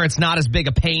 Where it's not as big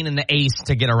a pain in the ace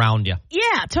to get around you.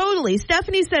 Yeah, totally.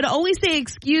 Stephanie said, always say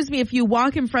excuse me if you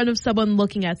walk in front of someone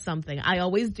looking at something. I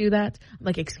always do that. I'm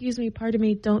like, excuse me, pardon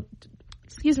me,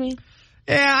 excuse me.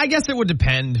 Yeah, I guess it would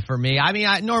depend for me. I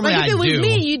mean, normally I do. If it was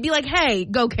me, you'd be like, hey,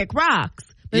 go kick rocks.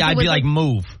 But I'd be like,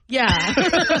 move. Yeah.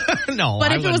 No,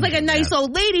 but if it was a nice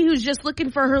old lady who's just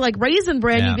looking for her Raisin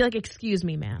Bran, you'd be like, excuse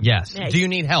me, ma'am. Yes. Do you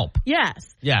need help? Yes.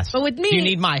 Yes. But with me, do you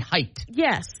need my height?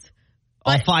 Yes.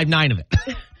 All 5'9" of it.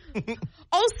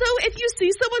 Also, if you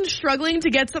see someone struggling to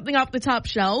get something off the top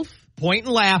shelf, point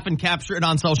and laugh and capture it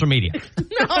on social media.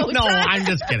 No, I'm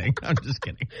just kidding.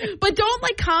 But don't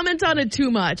like comment on it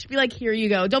too much. Be like, here you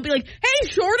go. Don't be like, hey,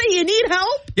 shorty, you need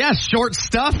help? Yeah, short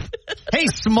stuff. Hey,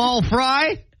 small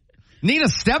fry. Need a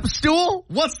step stool?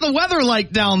 What's the weather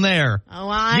like down there? Oh,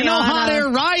 hot air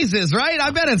rises, right? I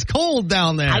bet it's cold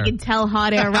down there. I can tell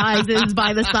hot air rises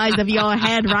by the size of your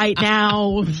head right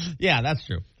now. Yeah, that's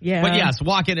true. Yeah. But yes,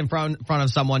 walk in front of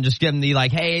someone, just give them the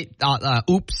like, hey,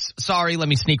 oops, sorry, let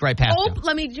me sneak right past you.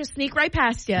 Let me just sneak right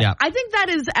past you. Yeah. I think that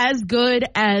is as good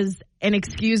as an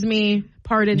excuse me,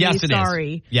 pardon me,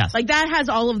 sorry. Is. Yes. Like that has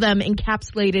all of them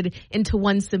encapsulated into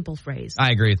one simple phrase.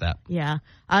 I agree with that. Yeah.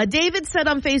 David said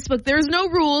on Facebook, there's no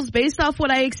rules based off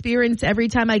what I experience every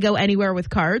time I go anywhere with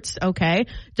carts. Okay.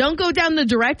 Don't go down the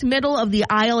direct middle of the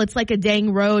aisle. It's like a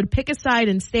dang road. Pick a side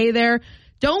and stay there.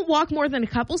 Don't walk more than a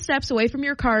couple steps away from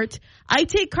your cart. I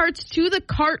take carts to the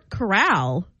cart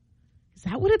corral. Is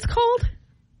that what it's called?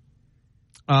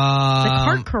 The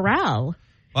cart corral.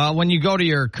 Well, when you go to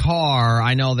your car,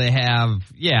 I know they have,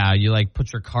 you like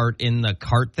put your cart in the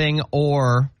cart thing,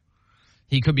 or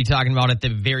he could be talking about at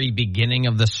the very beginning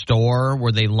of the store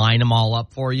where they line them all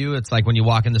up for you. It's like when you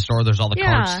walk in the store, there's all the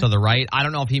carts to the right. I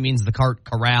don't know if he means the cart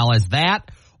corral as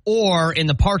that, or in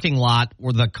the parking lot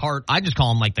where the cart, I just call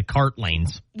them like the cart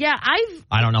lanes. Yeah,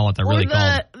 I don't know what they're really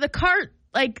called. The cart,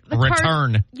 like the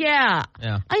return. Cart, yeah.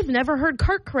 I've never heard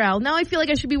cart corral. Now I feel like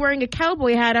I should be wearing a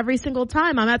cowboy hat every single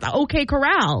time I'm at the OK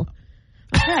Corral.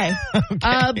 Okay.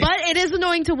 But it is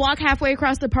annoying to walk halfway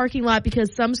across the parking lot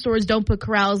because some stores don't put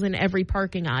corrals in every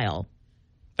parking aisle.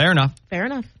 Fair enough.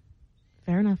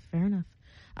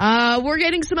 We're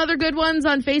getting some other good ones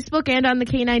on Facebook and on the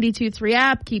K92.3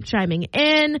 app. Keep chiming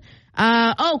in.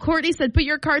 Courtney said, put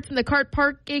your carts in the cart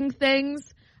parking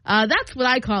things. That's what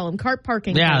I call them, cart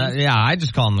parking things. Yeah, I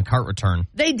just call them the cart return.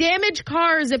 They damage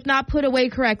cars if not put away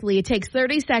correctly. It takes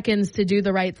 30 seconds to do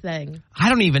the right thing. I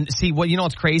don't even see you know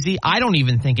what's crazy? I don't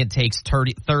even think it takes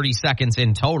 30 seconds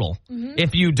in total. Mm-hmm.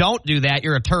 If you don't do that,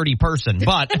 you're a 30 person.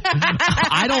 But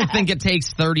I don't think it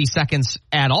takes 30 seconds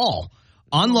at all.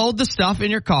 Unload the stuff in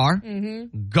your car,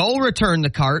 go return the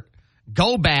cart,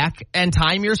 go back and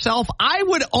time yourself. I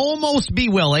would almost be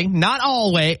willing, not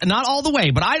all the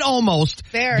way, but I'd almost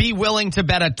be willing to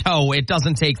bet a toe it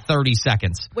doesn't take 30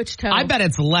 seconds. Which toe? I bet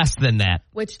it's less than that.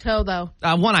 Which toe, though?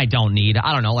 One I don't need.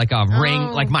 I don't know, like a ring,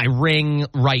 like my ring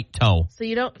right toe. So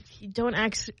you don't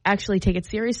actually take it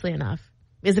seriously enough.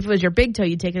 Because if it was your big toe,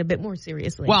 you'd take it a bit more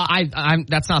seriously. Well, I'm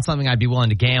that's not something I'd be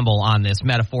willing to gamble on this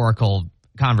metaphorical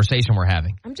conversation we're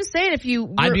having. I'm just saying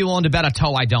I'd be willing to bet a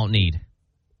toe I don't need.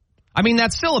 I mean,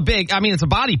 that's still it's a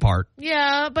body part.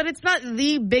 Yeah, but it's not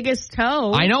the biggest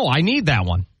toe. I know, I need that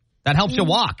one. That helps you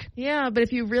walk. Yeah, but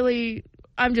if you really,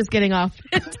 I'm just getting off.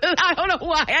 I don't know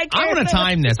why. I want to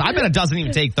time this. I bet it doesn't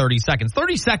even take 30 seconds.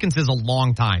 30 seconds is a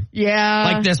long time. Yeah.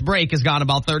 Like this break has gone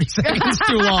about 30 seconds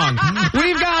too long.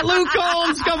 We've got Luke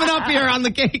Combs coming up here on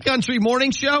the K Country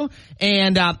Morning Show,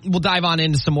 and we'll dive on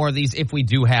into some more of these if we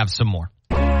do have some more.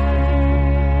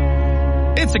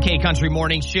 It's the K Country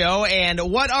Morning Show, and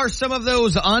what are some of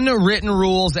those unwritten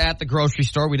rules at the grocery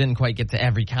store? We didn't quite get to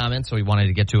every comment, so we wanted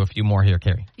to get to a few more here,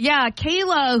 Carrie. Yeah,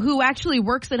 Kayla, who actually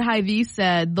works at Hy-Vee,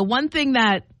 said the one thing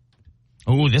that...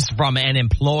 Oh, this is from an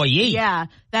employee. Yeah,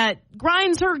 that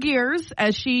grinds her gears,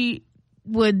 as she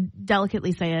would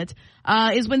delicately say it,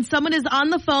 is when someone is on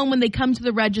the phone when they come to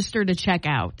the register to check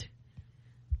out.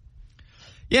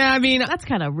 Yeah, I mean, that's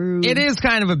kind of rude. It is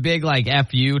kind of a big like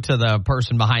FU to the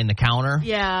person behind the counter.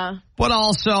 Yeah. But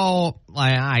also,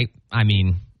 I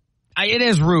mean, it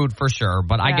is rude for sure,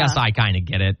 but I guess I kind of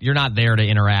get it. You're not there to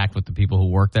interact with the people who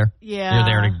work there. Yeah. You're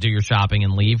there to do your shopping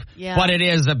and leave. Yeah. But it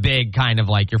is a big kind of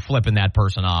like you're flipping that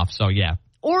person off. So yeah.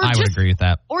 I would agree with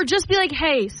that. Or just be like,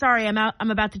 hey, sorry, I'm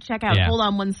about to check out. Yeah. Hold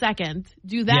on 1 second.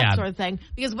 Do that sort of thing.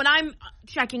 Because when I'm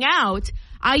checking out,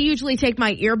 I usually take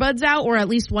my earbuds out, or at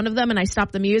least one of them, and I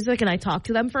stop the music and I talk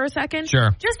to them for a second. Sure.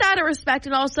 Just out of respect,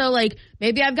 and also like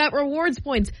maybe I've got rewards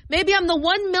points. Maybe I'm the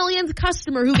 1 millionth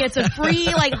customer who gets a free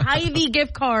like Hy-Vee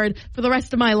gift card for the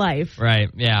rest of my life. Right.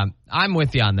 Yeah. I'm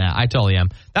with you on that. I totally am.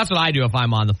 That's what I do if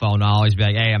I'm on the phone. I'll always be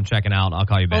like, hey, I'm checking out. I'll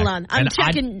call you back. Hold on. I'm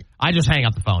checking. I just hang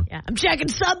up the phone. Yeah. I'm checking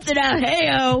something out.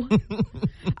 Hey-o.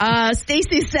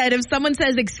 Stacy said, if someone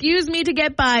says, excuse me to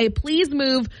get by, please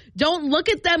move. Don't look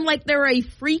at them like they're a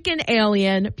freaking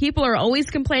alien. People are always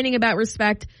complaining about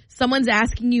respect. Someone's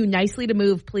asking you nicely to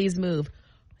move. Please move.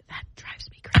 That drives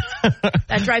me crazy.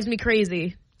 That drives me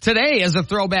crazy. Today is a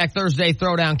Throwback Thursday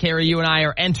throwdown. Carrie, you and I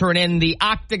are entering in the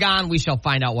octagon. We shall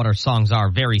find out what our songs are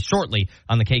very shortly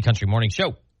on the K Country Morning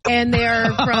Show. And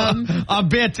they're from... A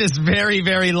bit is very,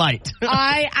 very light.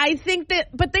 I think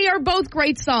that... But they are both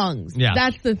great songs. Yeah.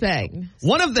 That's the thing.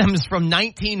 One of them is from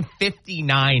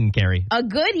 1959, Carrie. A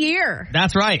good year.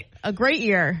 That's right. A great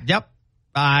year. Yep.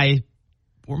 Both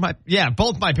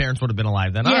my parents would have been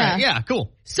alive then. Yeah. All right. Yeah,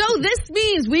 cool. So this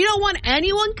means we don't want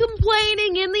anyone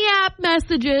complaining in the app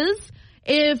messages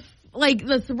if... Like,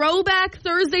 the Throwback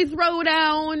Thursday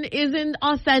Throwdown isn't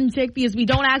authentic because we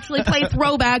don't actually play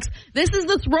throwbacks. This is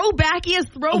the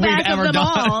throwbackiest throwback of them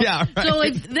all. Yeah, right. So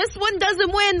if this one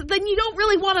doesn't win, then you don't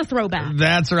really want a throwback.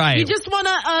 That's right. You just want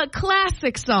a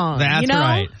classic song. That's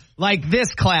right. Like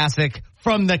this classic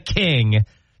from the king,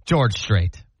 George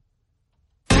Strait.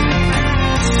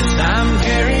 I'm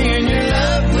carrying your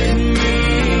love with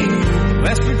me,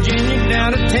 West Virginia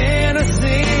down to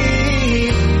Tennessee.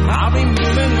 I'll be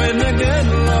moving when the good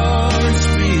Lord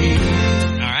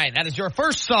speaks. All right, that is your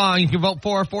first song you can vote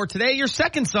for today. Your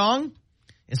second song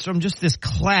is from just this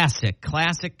classic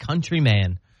country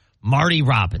man, Marty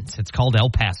Robbins. It's called El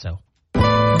Paso.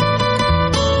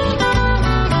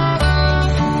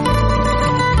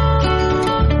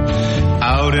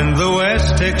 Out in the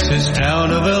West Texas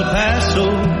town of El Paso,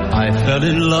 I fell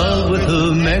in love with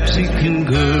a Mexican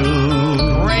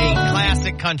girl. Great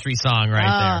classic country song right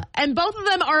there. And both of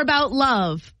them are about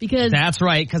love because... That's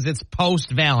right, because it's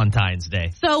post-Valentine's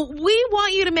Day. So we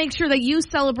want you to make sure that you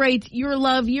celebrate your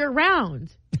love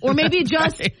year-round. Or maybe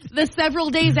just right. the several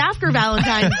days after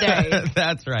Valentine's Day.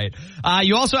 That's right.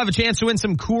 You also have a chance to win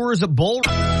some Coors Bull.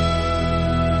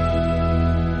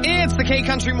 It's the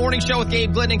K-Country Morning Show with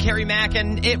Gabe Glenn and Carrie Mack,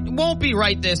 and it won't be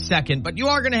right this second, but you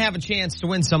are going to have a chance to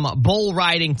win some bull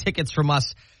riding tickets from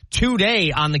us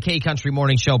today on the K-Country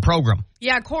Morning Show program.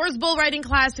 Yeah, Coors Bull Riding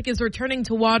Classic is returning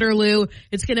to Waterloo.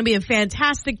 It's going to be a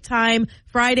fantastic time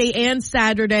Friday and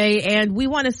Saturday, and we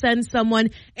want to send someone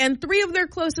and 3 of their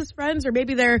closest friends or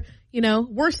maybe their,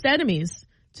 worst enemies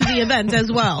to the event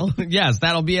as well. Yes,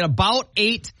 that'll be at about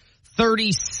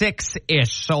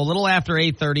 8:36-ish. So a little after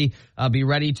 8:30, be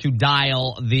ready to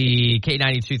dial the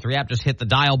K92.3 app. Just hit the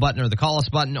dial button or the call us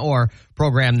button or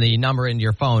program the number into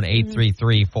your phone,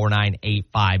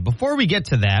 833-4985. Before we get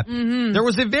to that, there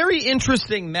was a very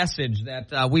interesting message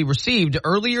that we received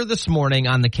earlier this morning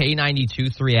on the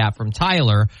K92.3 app from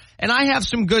Tyler. And I have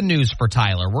some good news for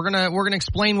Tyler. We're gonna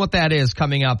explain what that is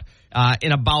coming up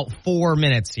in about 4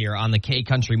 minutes here on the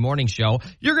K-Country Morning Show.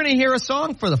 You're going to hear a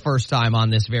song for the first time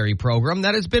on this very program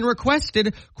that has been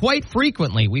requested quite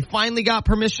frequently. We finally got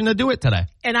permission to do it today.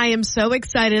 And I am so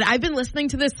excited. I've been listening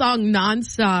to this song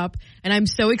nonstop, and I'm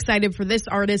so excited for this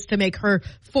artist to make her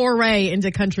foray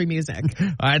into country music. All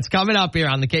right, it's coming up here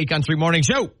on the K-Country Morning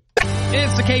Show.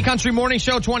 It's the K-Country Morning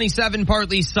Show, 27,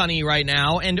 partly sunny right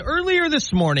now. And earlier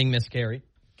this morning, Miss Carrie,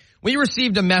 we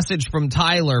received a message from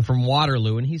Tyler from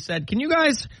Waterloo, and he said, can you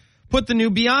guys put the new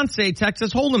Beyonce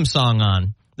Texas Hold'em song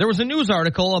on? There was a news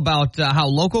article about how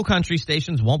local country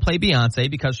stations won't play Beyonce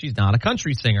because she's not a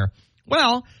country singer.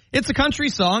 Well, it's a country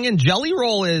song, and Jelly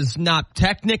Roll is not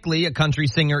technically a country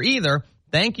singer either.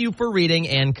 Thank you for reading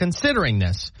and considering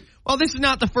this. Well, this is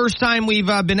not the first time we've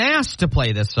been asked to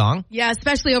play this song. Yeah,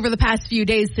 especially over the past few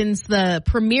days since the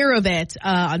premiere of it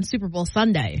on Super Bowl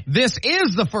Sunday. This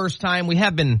is the first time we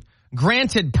have been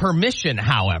granted permission,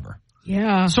 however.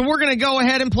 Yeah. So we're going to go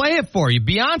ahead and play it for you.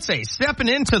 Beyonce stepping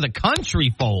into the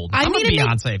country fold. I'm a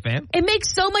Beyonce fan. It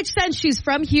makes so much sense. She's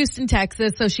from Houston,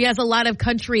 Texas, so she has a lot of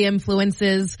country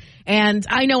influences. And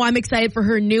I know I'm excited for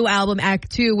her new album,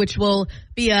 Act 2, which will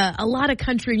be a lot of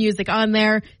country music on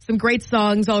there. Some great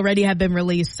songs already have been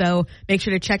released, so make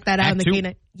sure to check that out. Act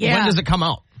 2? Yeah. When does it come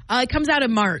out? It comes out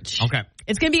in March. Okay.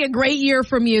 It's going to be a great year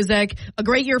for music, a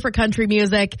great year for country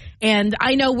music, and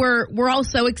I know we're all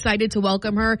so excited to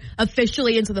welcome her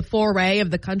officially into the foray of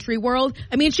the country world.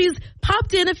 I mean, she's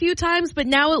popped in a few times, but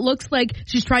now it looks like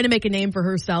she's trying to make a name for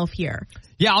herself here.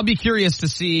 Yeah, I'll be curious to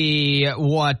see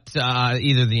what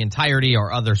either the entirety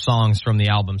or other songs from the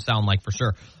album sound like for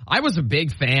sure. I was a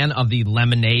big fan of the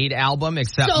Lemonade album,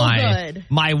 except so good.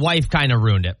 My wife kind of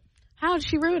ruined it. How did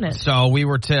she ruin it? So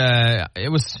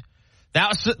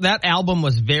that album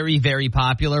was very, very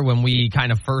popular when we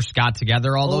kind of first got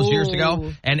together all those years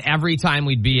ago. And every time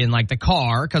we'd be in like the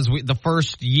car, because the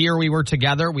first year we were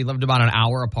together, we lived about an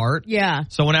hour apart. Yeah.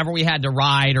 So whenever we had to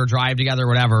ride or drive together or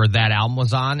whatever, that album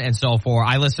was on. And so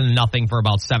I listened to nothing for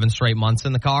about 7 straight months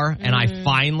in the car. And I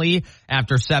finally,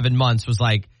 after 7 months, was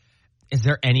like, is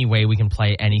there any way we can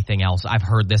play anything else? I've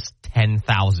heard this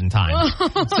 10,000 times.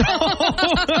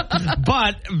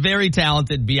 But very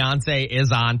talented Beyonce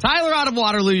is on. Tyler out of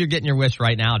Waterloo, you're getting your wish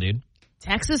right now, dude.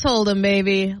 Texas Hold'em,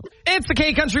 baby. It's the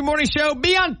K-Country Morning Show.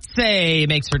 Beyonce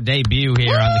makes her debut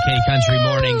here on the K-Country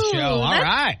Morning Show. All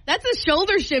right. That's a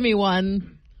shoulder shimmy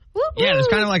one. Woo-hoo. Yeah, there's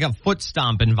kind of like a foot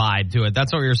stomping vibe to it.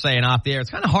 That's what we were saying off the air. It's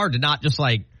kind of hard to not just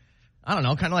like, I don't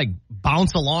know, kind of like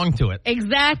bounce along to it.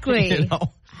 Exactly. You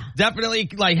know? Definitely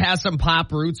like has some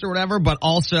pop roots or whatever, but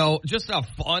also just a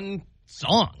fun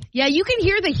song. Yeah, you can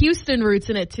hear the Houston roots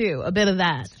in it too. A bit of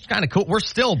that. It's kind of cool. We're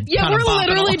still we're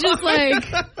literally just like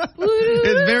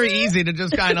it's very easy to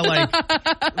just kind of like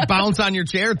bounce on your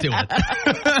chair to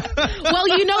it. Well,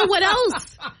 you know what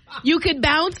else you could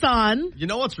bounce on? You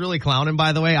know what's really clowning,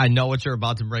 by the way? I know what you're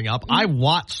about to bring up. I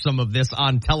watched some of this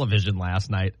on television last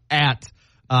night at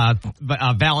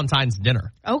Valentine's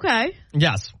dinner. Okay.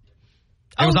 Yes.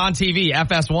 It was on TV,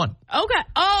 FS1. Okay.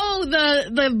 Oh,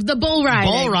 the bull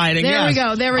riding. Bull riding, There yes. we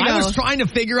go. I was trying to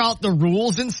figure out the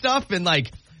rules and stuff and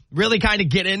like really kind of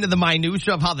get into the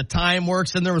minutia of how the time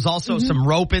works. And there was also some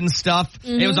roping stuff.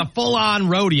 It was a full-on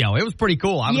rodeo. It was pretty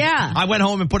cool. I went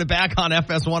home and put it back on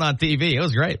FS1 on TV. It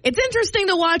was great. It's interesting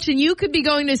to watch, and you could be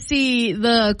going to see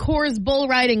the Coors Bull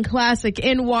Riding Classic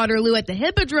in Waterloo at the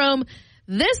Hippodrome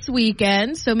this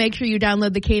weekend, so make sure you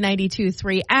download the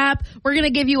K92.3 app. We're going to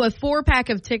give you a 4-pack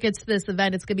of tickets to this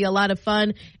event. It's going to be a lot of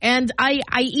fun. And I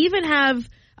even have,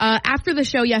 after the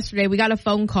show yesterday, we got a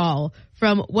phone call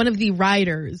from one of the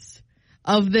riders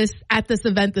of this at this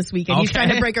event this weekend. He's trying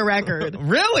to break a record.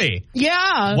 Really?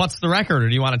 Yeah. What's the record, or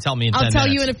do you want to tell me in 10 minutes? I'll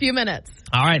tell you in a few minutes.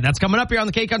 All right, that's coming up here on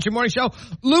the K-Country Morning Show.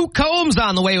 Luke Combs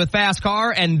on the way with Fast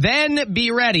Car, and then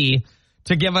be ready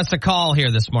to give us a call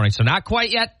here this morning. So not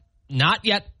quite yet. Not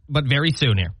yet, but very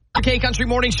soon here. K-Country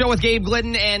Morning Show with Gabe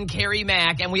Glidden and Carrie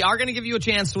Mack, and we are going to give you a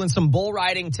chance to win some bull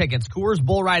riding tickets, Coors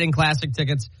Bull Riding Classic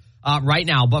tickets right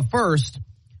now. But first,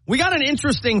 we got an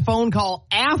interesting phone call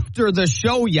after the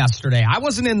show yesterday. I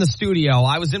wasn't in the studio.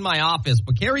 I was in my office,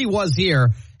 but Carrie was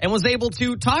here and was able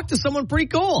to talk to someone pretty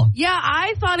cool. Yeah,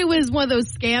 I thought it was one of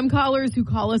those scam callers who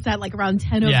call us at like around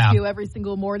 10:02 every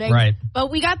single morning. Right. But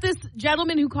we got this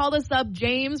gentleman who called us up,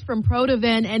 James from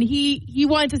Protivin, and he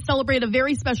wanted to celebrate a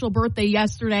very special birthday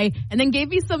yesterday and then gave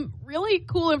me some really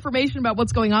cool information about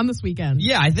what's going on this weekend.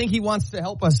 Yeah, I think he wants to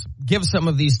help us give some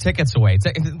of these tickets away.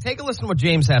 Take a listen to what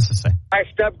James has to say. My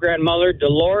step-grandmother,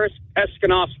 Dolores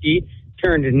Peskanovsky,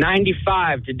 turned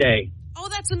 95 today. Oh,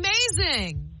 that's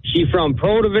amazing. She's from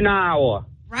Protivin, Iowa.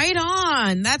 Right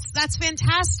on. That's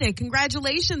fantastic.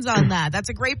 Congratulations on that. That's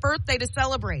a great birthday to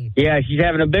celebrate. Yeah, she's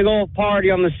having a big old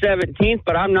party on the 17th,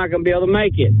 but I'm not going to be able to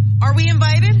make it. Are we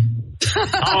invited?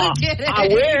 I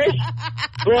wish,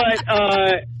 but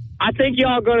I think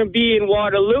y'all going to be in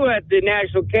Waterloo at the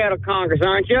National Cattle Congress,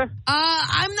 aren't you?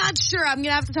 I'm not sure. I'm going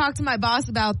to have to talk to my boss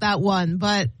about that one,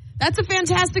 but that's a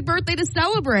fantastic birthday to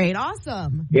celebrate.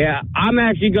 Awesome. Yeah, I'm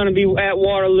actually going to be at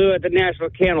Waterloo at the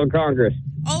National Cattle Congress.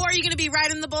 Oh, are you going to be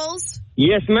riding the bulls?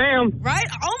 Yes, ma'am. Right?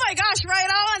 Oh, my gosh, right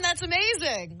on. That's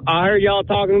amazing. I heard y'all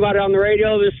talking about it on the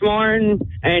radio this morning,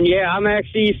 and yeah, I'm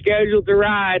actually scheduled to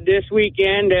ride this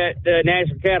weekend at the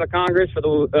National Cattle Congress for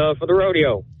the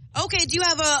rodeo. Okay, do you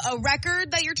have a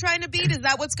record that you're trying to beat? Is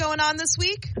that what's going on this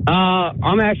week?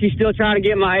 I'm actually still trying to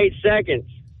get my 8 seconds.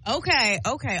 Okay,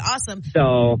 awesome.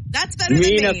 So that's better than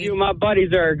me. me. And a few of my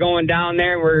buddies are going down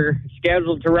there. We're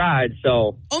scheduled to ride.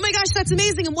 So. Oh my gosh, that's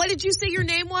amazing! And what did you say your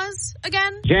name was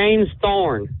again? James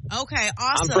Thorne. Okay,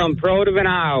 awesome. I'm from Protivin,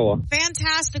 Iowa.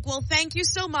 Fantastic. Well, thank you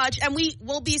so much, and we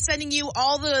will be sending you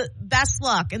all the best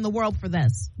luck in the world for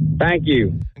this. Thank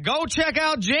you. Go check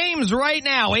out James right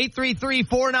now.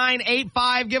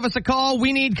 833-4985. Give us a call.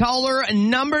 We need caller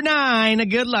number 9.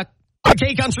 Good luck.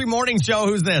 K-Country Morning Show.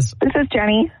 Who's this? This is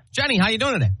Jenny. Jenny, how you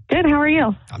doing today? Good, how are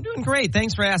you? I'm doing great.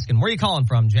 Thanks for asking. Where are you calling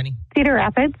from, Jenny? Cedar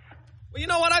Rapids. Well, you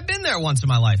know what? I've been there once in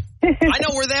my life. I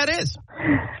know where that is.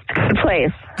 Good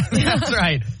place. That's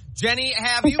right. Jenny,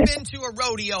 have you been to a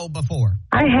rodeo before?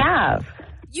 I have.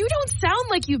 You don't sound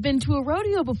like you've been to a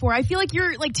rodeo before. I feel like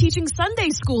you're like teaching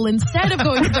Sunday school instead of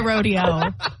going to the rodeo.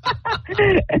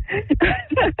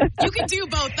 You can do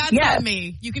both. That's on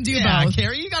me. You can do both.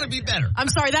 Carrie, you got to be better. I'm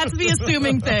sorry. That's me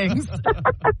assuming things.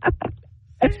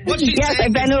 What she's yes, saying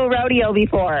I've been to a rodeo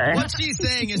before. What she's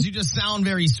saying is you just sound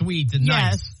very sweet and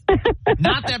nice.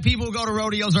 Not that people who go to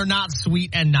rodeos are not sweet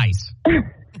and nice.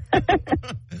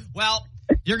 Well,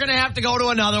 you're going to have to go to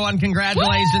another one.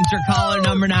 Congratulations. You're caller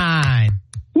number 9.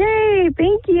 Yay,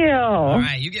 thank you. All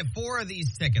right, you get 4 of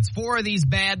these tickets, 4 of these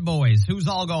bad boys. Who's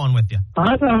all going with you?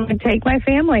 Awesome. I'm going to take my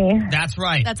family. That's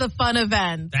right. That's a fun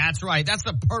event. That's right. That's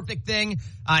the perfect thing.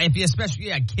 If you especially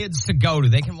had kids to go to,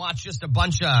 they can watch just a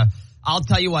bunch of, I'll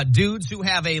tell you what, dudes who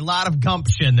have a lot of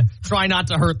gumption try not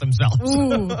to hurt themselves.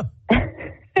 Ooh.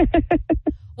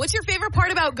 What's your favorite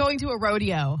part about going to a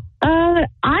rodeo?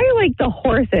 I like the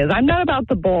horses. I'm not about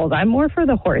the bulls. I'm more for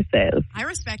the horses. I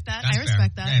respect that. That's I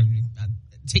respect fair. that. Yeah,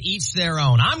 to each their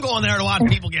own. I'm going there to watch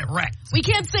people get wrecked. We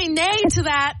can't say nay to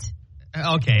that.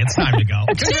 Okay, it's time to go.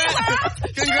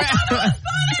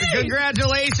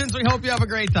 Congratulations. We hope you have a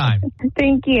great time.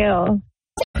 Thank you.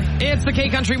 It's the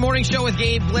K-Country Morning Show with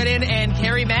Gabe Glidden and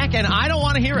Carrie Mack, and I don't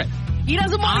want to hear it. He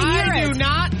doesn't want to hear it. I do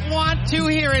not want to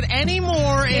hear it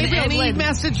anymore in any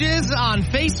messages on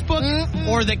Facebook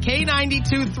or the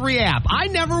K92.3 app. I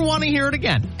never want to hear it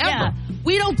again, ever. Yeah.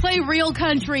 We don't play real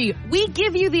country. We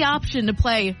give you the option to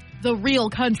play the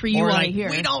real country you want to hear.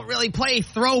 We don't really play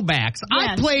throwbacks. Yes.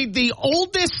 I played the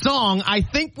oldest song I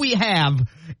think we have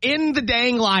in the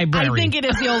dang library. I think it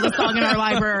is the oldest song in our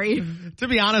library. To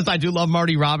be honest, I do love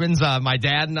Marty Robbins. My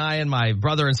dad and I and my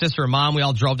brother and sister and mom, we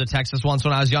all drove to Texas once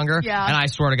when I was younger. Yeah. And I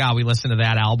swear to God, we listened to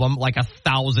that album like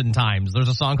 1,000 times. There's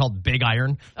a song called Big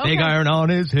Iron. Okay. Big Iron on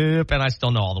his hip. And I still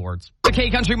know all the words. The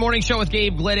K-Country Morning Show with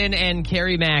Gabe Glidden and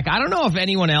Carrie Mack. I don't know if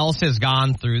anyone else has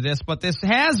gone through this, but this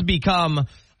has become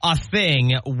a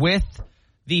thing with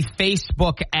the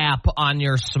Facebook app on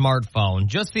your smartphone.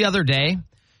 Just the other day,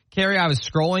 Carrie, I was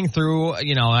scrolling through,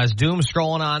 I was doom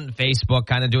scrolling on Facebook,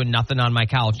 kind of doing nothing on my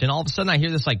couch. And all of a sudden I hear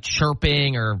this like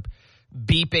chirping or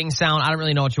beeping sound. I don't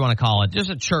really know what you want to call it. Just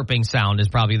a chirping sound is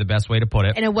probably the best way to put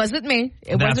it. And it wasn't me.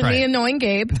 It That's wasn't right. me annoying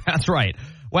Gabe. That's right.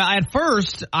 Well, at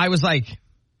first I was like,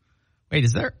 wait,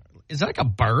 is there like a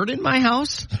bird in my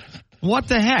house? What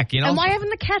the heck, And why haven't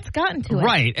the cats gotten to it?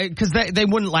 Right, because they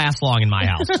wouldn't last long in my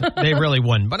house. They really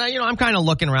wouldn't. But, I'm kind of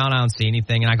looking around. I don't see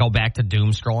anything. And I go back to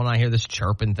doom scrolling. I hear this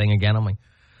chirping thing again. I'm like,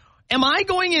 am I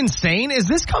going insane? Is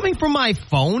this coming from my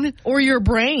phone? Or your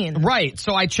brain. Right.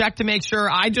 So I checked to make sure.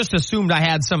 I just assumed I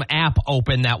had some app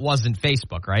open that wasn't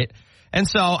Facebook, right? And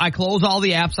so I close all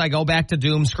the apps. I go back to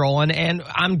doom scrolling, and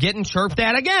I'm getting chirped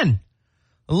at again.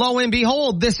 Lo and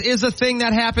behold, this is a thing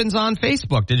that happens on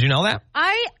Facebook. Did you know that?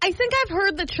 I think I've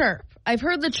heard the chirp. I've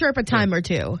heard the chirp a time or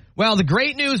two. Well, the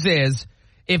great news is,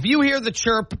 if you hear the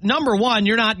chirp, number one,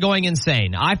 you're not going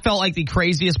insane. I felt like the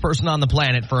craziest person on the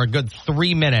planet for a good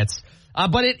 3 minutes.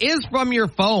 But it is from your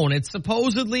phone. It's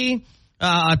supposedly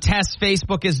a test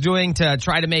Facebook is doing to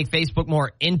try to make Facebook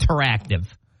more interactive.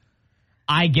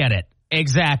 I get it.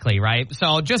 Exactly, right?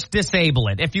 So just disable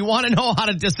it. If you want to know how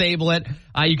to disable it,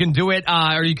 you can do it,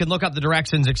 or you can look up the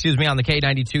directions, on the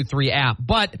K92.3 app.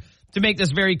 But to make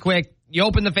this very quick, you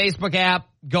open the Facebook app,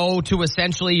 go to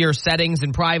essentially your settings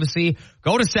and privacy,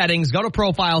 go to settings, go to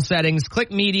profile settings, click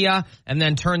media, and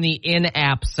then turn the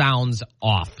in-app sounds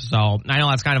off. So I know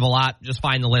that's kind of a lot. Just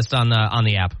find the list on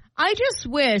the app. I just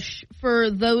wish for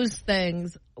those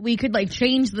things we could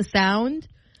change the sound.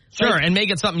 Sure, and make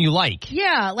it something you like.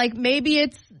 Yeah, maybe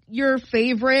it's your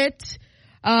favorite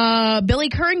Billy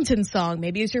Currington song.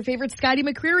 Maybe it's your favorite Scotty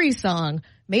McCreery song.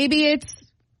 Maybe it's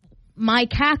My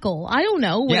Cackle. I don't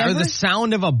know. Whatever. Yeah, or the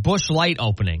sound of a bush light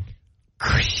opening.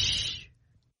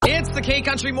 It's the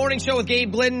K-Country Morning Show with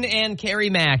Gabe Glidden and Carrie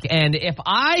Mack. And if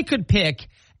I could pick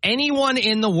anyone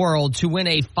in the world to win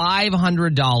a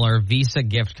 $500 Visa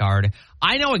gift card,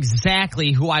 I know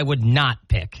exactly who I would not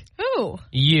pick. Who?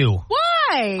 You. Why?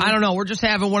 I don't know. We're just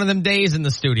having one of them days in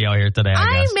the studio here today,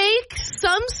 I guess. I make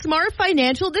some smart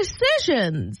financial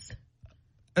decisions.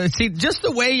 See, just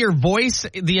the way your voice,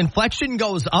 the inflection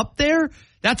goes up there,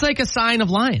 that's like a sign of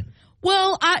lying.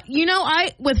 Well,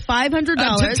 with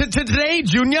 $500. Today,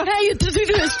 Junior? Hey,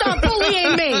 stop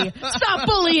bullying me. Stop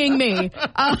bullying me.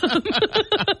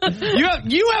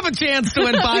 You have a chance to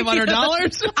win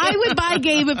 $500. I would buy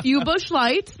Gabe a few Busch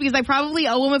Lights because I probably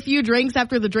owe him a few drinks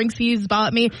after the drinks he's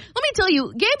bought me. Let me tell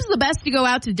you, Gabe's the best to go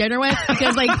out to dinner with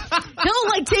because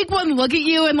he'll take one look at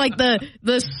you and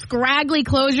the scraggly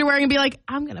clothes you're wearing and be like,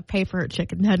 I'm going to pay for her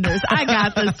chicken tenders. I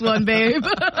got this one, babe. So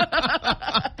for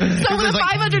the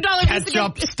 $500,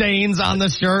 ketchup stains on the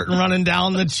shirt and running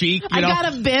down the cheek. I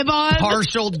got a bib on.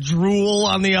 Partial drool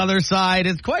on the other side.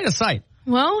 It's quite a sight.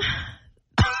 Well,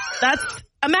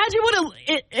 imagine what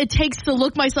it takes to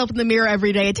look myself in the mirror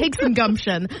every day. It takes some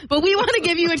gumption. But we want to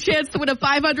give you a chance to win a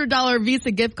 $500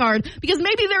 Visa gift card because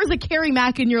maybe there's a Carrie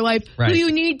Mack in your life who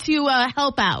you need to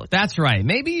help out. That's right.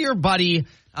 Maybe your buddy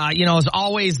is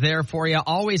always there for you,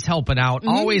 always helping out,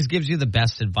 always gives you the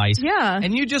best advice. Yeah.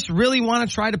 And you just really want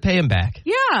to try to pay him back.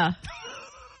 Yeah.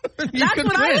 That's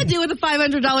what I would do with a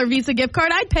 $500 Visa gift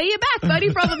card. I'd pay you back, buddy,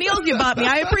 for all the meals you bought me.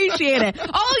 I appreciate it.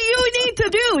 All you need to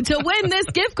do to win this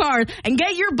gift card and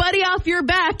get your buddy off your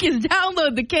back is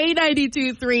download the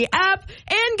K92.3 app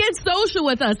and get social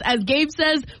with us. As Gabe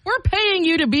says, we're paying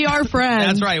you to be our friend.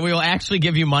 That's right. We will actually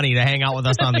give you money to hang out with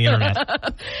us on the internet.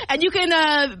 And you can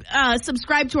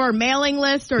subscribe to our mailing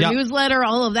list or newsletter,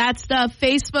 all of that stuff,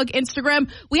 Facebook,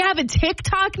 Instagram. We have a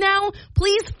TikTok now.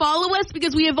 Please follow us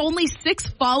because we have only 6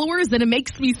 followers and it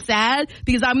makes me sad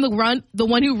because I'm the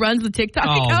one who runs the TikTok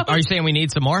account. Are you saying we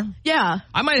need some more? Yeah.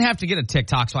 I might have to get a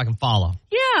TikTok so I can follow.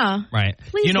 Yeah. Right.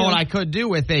 Please you know do. what I could do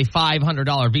with a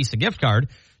 $500 Visa gift card?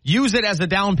 Use it as a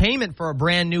down payment for a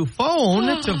brand new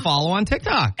phone to follow on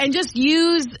TikTok. And just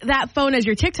use that phone as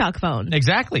your TikTok phone.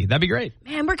 Exactly. That'd be great.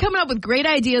 Man, we're coming up with great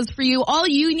ideas for you. All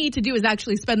you need to do is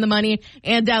actually spend the money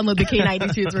and download the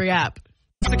K92.3 app.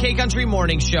 It's the K-Country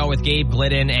Morning Show with Gabe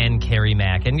Glidden and Carrie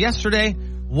Mack. And yesterday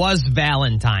was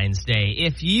Valentine's Day.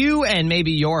 If you and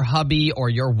maybe your hubby or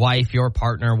your wife, your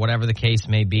partner, whatever the case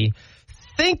may be,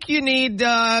 think you need,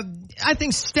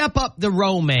 step up the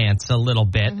romance a little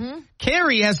bit. Mm-hmm.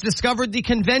 Carrie has discovered the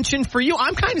convention for you.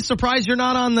 I'm kind of surprised you're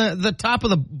not on the top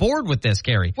of the board with this,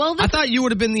 Carrie. Well, I thought you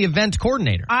would have been the event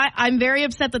coordinator. I'm very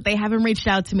upset that they haven't reached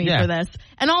out to me for this.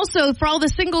 And also for all the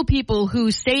single people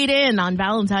who stayed in on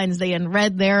Valentine's Day and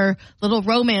read their little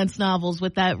romance novels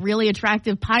with that really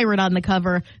attractive pirate on the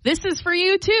cover, this is for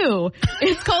you too.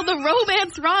 It's called the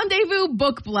Romance Rendezvous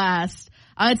Book Blast.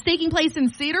 It's taking place in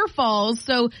Cedar Falls,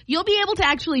 so you'll be able to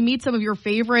actually meet some of your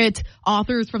favorite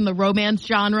authors from the romance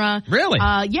genre. Really?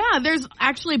 Yeah, there's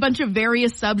actually a bunch of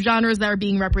various subgenres that are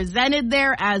being represented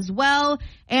there as well.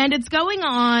 And it's going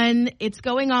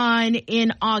on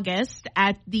in August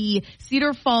at the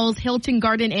Cedar Falls Hilton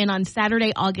Garden Inn on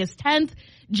Saturday, August 10th.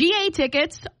 GA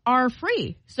tickets are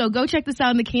free. So go check this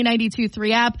out in the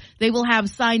K92.3 app. They will have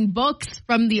signed books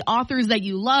from the authors that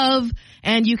you love,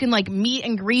 and you can meet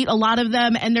and greet a lot of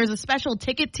them. And there's a special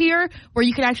ticket tier where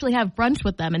you can actually have brunch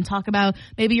with them and talk about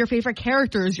maybe your favorite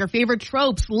characters, your favorite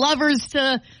tropes, lovers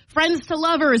to friends to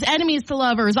lovers, enemies to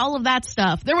lovers, all of that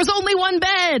stuff. There was only one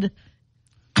bed.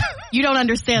 You don't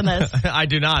understand this. I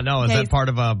do not know. Is that part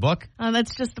of a book?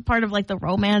 That's just a part of the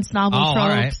romance novel tropes. All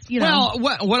right. You know.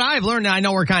 Well, what I've learned, I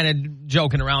know we're kind of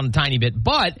joking around a tiny bit,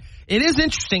 but it is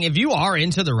interesting. If you are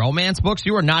into the romance books,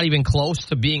 you are not even close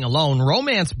to being alone.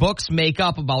 Romance books make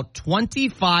up about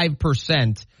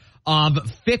 25%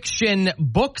 of fiction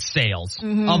book sales,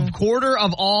 of quarter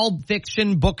of all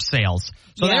fiction book sales.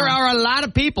 So there are a lot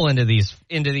of people into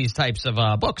these types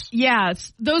of books. Yeah,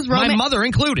 those my mother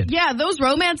included. Yeah, those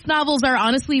romance novels are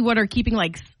honestly what are keeping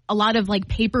a lot of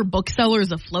paper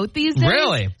booksellers afloat these days.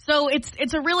 Really? So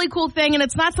it's a really cool thing, and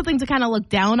it's not something to kind of look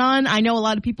down on. I know a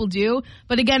lot of people do,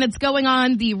 but again, it's going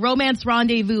on the Romance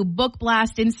Rendezvous Book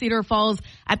Blast in Cedar Falls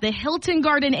at the Hilton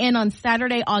Garden Inn on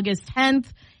Saturday, August 10th.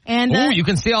 And you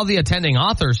can see all the attending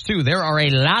authors too. There are a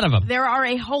lot of them. There are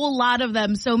a whole lot of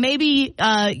them. So maybe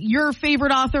your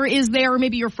favorite author is there, or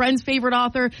maybe your friend's favorite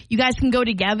author. You guys can go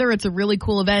together. It's a really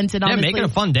cool event. And honestly, make it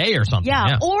a fun day or something.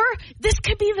 Yeah, or this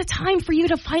could be the time for you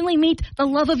to finally meet the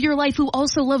love of your life who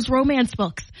also loves romance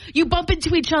books. You bump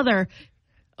into each other.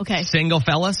 Okay. Single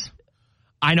fellas?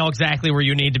 I know exactly where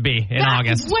you need to be in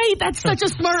August. Wait, that's such a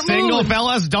smart move. Single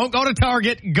fellas, don't go to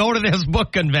Target. Go to this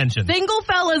book convention. Single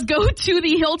fellas, go to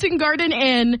the Hilton Garden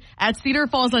Inn at Cedar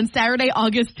Falls on Saturday,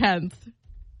 August 10th.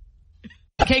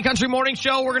 K-Country Morning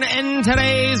Show, we're going to end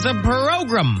today's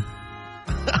program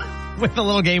with a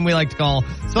little game we like to call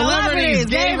Celebrities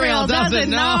Gabriel Doesn't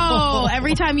Know.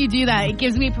 Every time you do that, it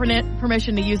gives me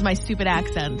permission to use my stupid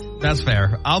accent. That's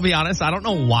fair. I'll be honest, I don't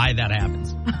know why that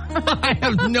happens. I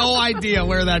have no idea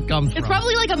where that comes from. It's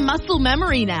probably like a muscle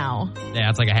memory now. Yeah,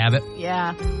 it's like a habit.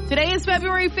 Yeah. Today is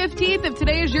February 15th. If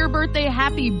today is your birthday,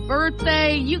 happy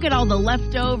birthday. You get all the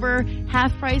leftover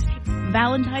half-price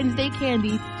Valentine's Day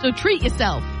candy, so treat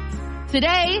yourself.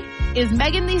 Today is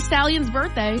Megan Thee Stallion's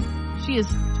birthday. She is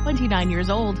 29 years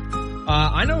old.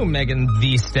 I know who Megan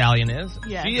Thee Stallion is.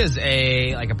 Yeah. She is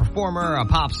a performer, a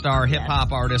pop star, hip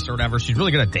hop artist or whatever. She's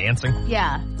really good at dancing.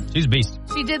 Yeah. She's a beast.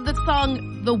 She did the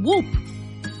song The Whoop.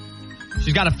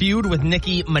 She's got a feud with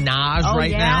Nicki Minaj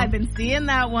right now. Yeah, I've been seeing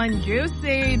that one.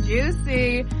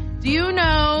 Juicy. Do you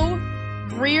know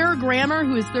Greer Grammer,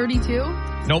 who is 32?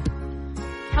 Nope.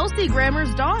 Kelsey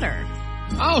Grammer's daughter.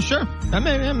 Oh, sure.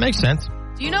 That makes sense.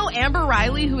 Do you know Amber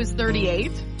Riley, who is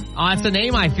 38? It's a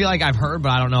name I feel like I've heard,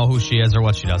 but I don't know who she is or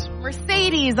what she does.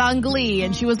 Mercedes on Glee,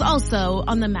 and she was also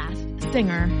on The Masked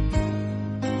Singer.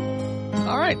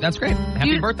 All right, that's great.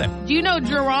 Happy birthday. Do you know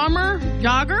Jaromir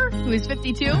Jagr, who is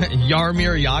 52?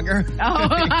 Jaromir Jagr? Oh.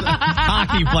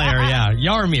 Hockey player, yeah.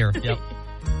 Jaromir. Yep.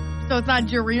 So it's not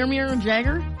Jaromir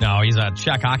Jagr? No, he's a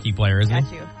Czech hockey player, isn't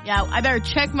Got you. Yeah, I better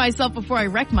check myself before I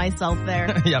wreck myself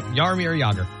there. he? Yep, Jaromir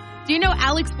Jagr. Do you know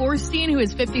Alex Borstein, who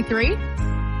is 53?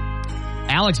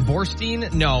 Alex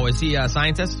Borstein? No, is he a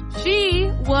scientist?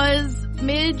 She was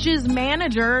Midge's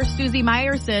manager, Susie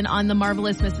Meyerson, on The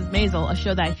Marvelous Mrs. Maisel, a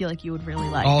show that I feel like you would really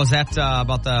like. Oh, is that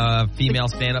about the female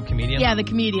stand-up comedian? Yeah, the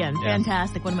comedian. Yeah.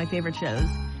 Fantastic. One of my favorite shows.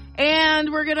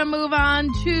 And we're going to move on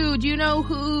to, do you know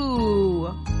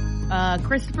who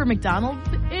Christopher McDonald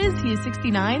is? He is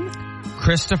 69.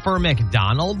 Christopher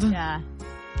McDonald? Yeah.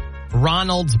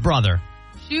 Ronald's brother.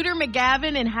 Shooter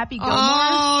McGavin and Happy Gilmore.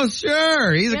 Oh,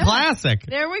 sure. He's a classic.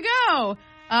 There we go.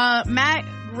 Matt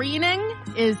Groening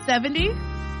is 70.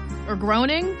 Or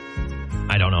Groening.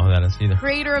 I don't know who that is either.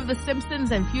 Creator of The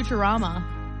Simpsons and Futurama.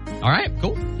 All right,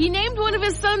 cool. He named one of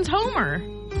his sons Homer.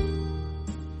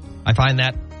 I find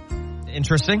that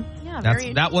interesting.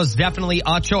 Yeah, that was definitely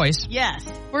a choice. Yes.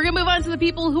 We're going to move on to the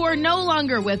people who are no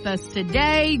longer with us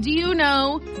today. Do you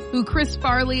know who Chris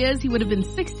Farley is? He would have been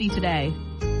 60 today.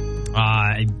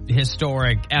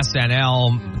 Historic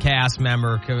SNL cast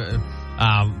member,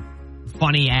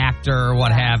 funny actor,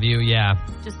 what have you. Yeah.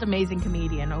 Just amazing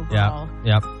comedian overall.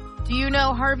 Yep. Do you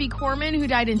know Harvey Korman, who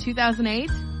died in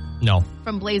 2008? No.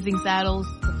 From Blazing Saddles,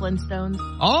 The Flintstones.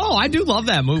 Oh, I do love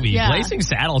that movie. Yeah. Blazing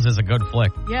Saddles is a good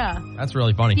flick. Yeah. That's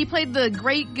really funny. He played the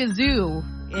Great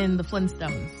Gazoo in The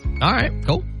Flintstones. All right,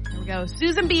 cool. There we go.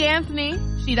 Susan B. Anthony,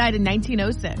 she died in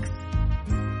 1906.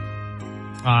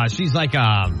 She's like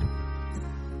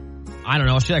I don't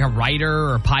know, she's like a writer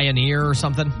or pioneer or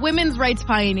something. Women's rights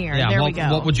pioneer. Yeah, there we go.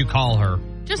 What would you call her?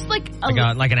 Just like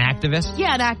an activist?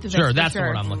 Yeah, an activist. Sure, that's the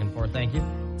word I'm looking for. Thank you.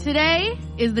 Today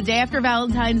is the day after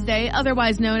Valentine's Day,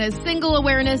 otherwise known as Single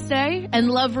Awareness Day and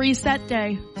Love Reset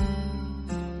Day.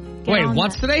 Wait,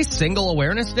 what's today? Single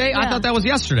Awareness Day? Yeah. I thought that was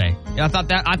yesterday. I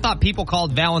thought people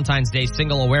called Valentine's Day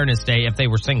Single Awareness Day if they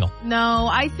were single. No,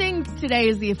 I think today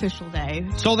is the official day.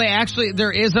 So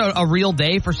there is a real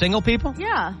day for single people?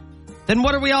 Yeah. Then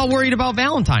what are we all worried about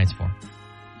Valentine's for?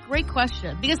 Great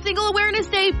question. Because Single Awareness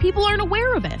Day, people aren't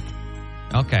aware of it.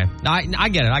 Okay. I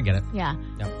get it. Yeah.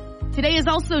 Yep. Today is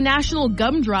also National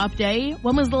Gumdrop Day.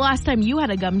 When was the last time you had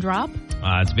a gumdrop?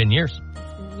 It's been years.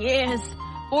 Yes.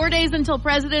 4 days until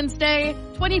President's Day.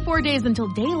 24 days until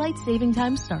Daylight Saving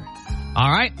Time starts. All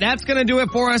right. That's going to do it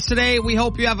for us today. We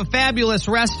hope you have a fabulous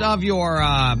rest of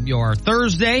your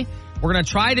Thursday. We're going to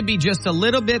try to be just a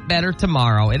little bit better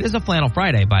tomorrow. It is a Flannel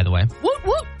Friday, by the way. Woot,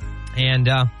 woot. And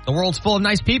the world's full of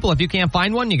nice people. If you can't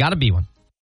find one, you got to be one.